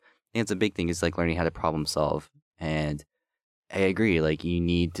solve. I think it's a big thing is, like, learning how to problem solve. And I agree. Like, you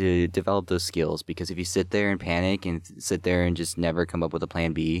need to develop those skills because if you sit there and panic and sit there and just never come up with a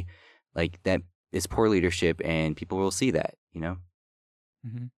plan B, like, that is poor leadership and people will see that, you know?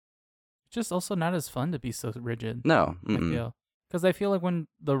 Mm-hmm. It's just also not as fun to be so rigid. No. I feel. Because I feel like when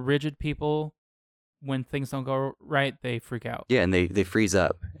the rigid people, when things don't go right, they freak out. Yeah, and they freeze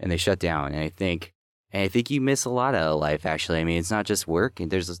up and they shut down. And I think you miss a lot out of life, actually. I mean, it's not just work.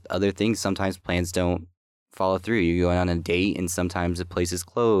 And there's other things. Sometimes plans don't follow through. You go on a date and sometimes the place is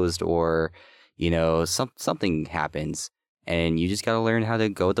closed or, you know, something happens. And you just got to learn how to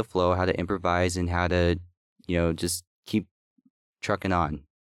go with the flow, how to improvise, and how to, you know, just keep trucking on.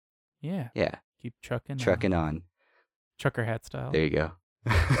 Yeah. Yeah. Keep trucking on. Trucker hat style. There you go.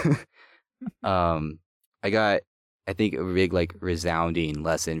 I got, I think, a big, like, resounding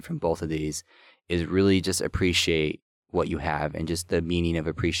lesson from both of these is really just appreciate what you have and just the meaning of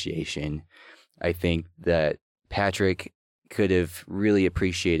appreciation. I think that Patrick could have really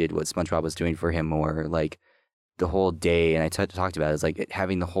appreciated what SpongeBob was doing for him more, like the whole day. And I talked about it, it's like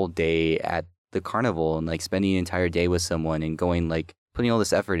having the whole day at the carnival and, like, spending an entire day with someone and going, like, putting all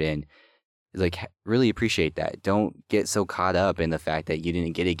this effort in. Like, really appreciate that. Don't get so caught up in the fact that you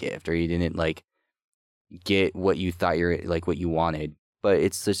didn't get a gift or you didn't, like, get what you thought what you wanted. but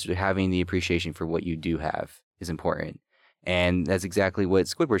it's just having the appreciation for what you do have is important. And that's exactly what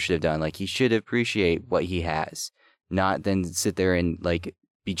Squidward should have done. Like, he should appreciate what he has, not then sit there and like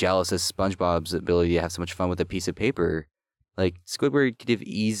be jealous of SpongeBob's ability to have so much fun with a piece of paper. Like, Squidward could have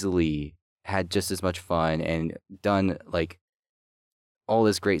easily had just as much fun and done like all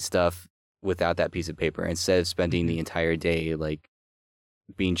this great stuff without that piece of paper instead of spending the entire day like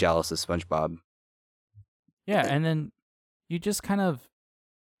being jealous of SpongeBob. Yeah, and then you just kind of,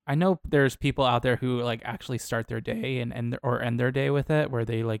 I know there's people out there who like actually start their day and end their day with it, where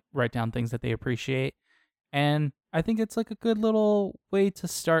they like write down things that they appreciate, and I think it's like a good little way to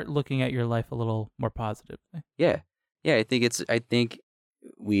start looking at your life a little more positively. Yeah. I think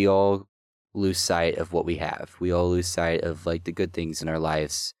we all lose sight of what we have. We all lose sight of like the good things in our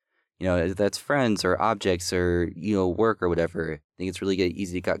lives. You know, if that's friends or objects or, you know, work or whatever. I think it's really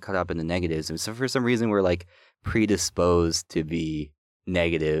easy to get caught up in the negatives. And so for some reason, we're like predisposed to be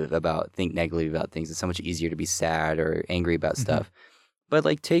think negatively about things. It's so much easier to be sad or angry about stuff. But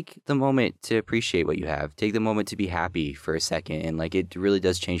like, take the moment to appreciate what you have. Take the moment to be happy for a second. And like, it really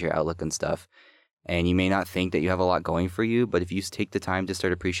does change your outlook on stuff. And you may not think that you have a lot going for you, but if you take the time to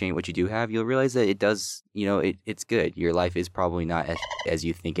start appreciating what you do have, you'll realize that it does, you know, it's good. Your life is probably not as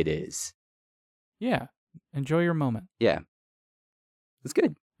you think it is. Yeah, enjoy your moment. Yeah. It's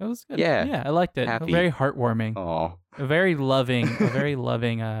good. It was good. Yeah. Yeah, I liked it. Happy. Very heartwarming. Aw. A very loving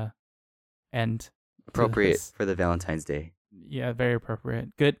end. Appropriate this. for the Valentine's Day. Yeah, very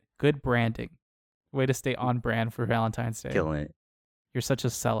appropriate. Good branding. Way to stay on brand for Valentine's Day. Killing it. You're such a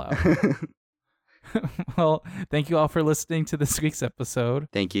sellout. Well, thank you all for listening to this week's episode.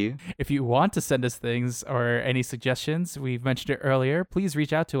 Thank you. If you want to send us things or any suggestions, we've mentioned it earlier, please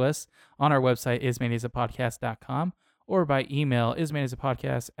reach out to us on our website, ismaynazapodcast.com, or by email,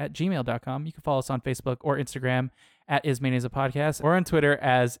 ismaynazapodcast@gmail.com. You can follow us on Facebook or Instagram at ismaynazapodcast, or on Twitter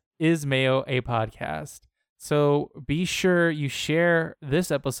as ismayoapodcast. So be sure you share this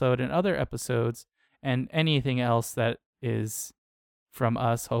episode and other episodes and anything else that is from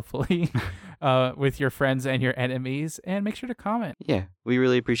us, hopefully, with your friends and your enemies, and make sure to comment. Yeah, we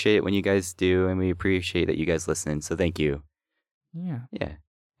really appreciate it when you guys do, and we appreciate that you guys listen. So thank you. Yeah.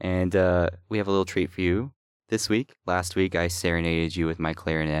 And we have a little treat for you this week. Last week, I serenaded you with my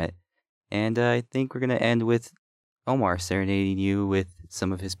clarinet, and I think we're going to end with Omar serenading you with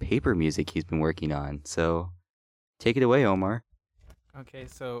some of his paper music he's been working on. So take it away, Omar. Okay,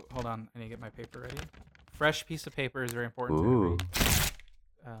 so hold on. I need to get my paper ready. Fresh piece of paper is very important to Ooh.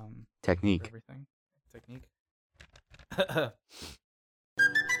 every, Technique. everything. Technique.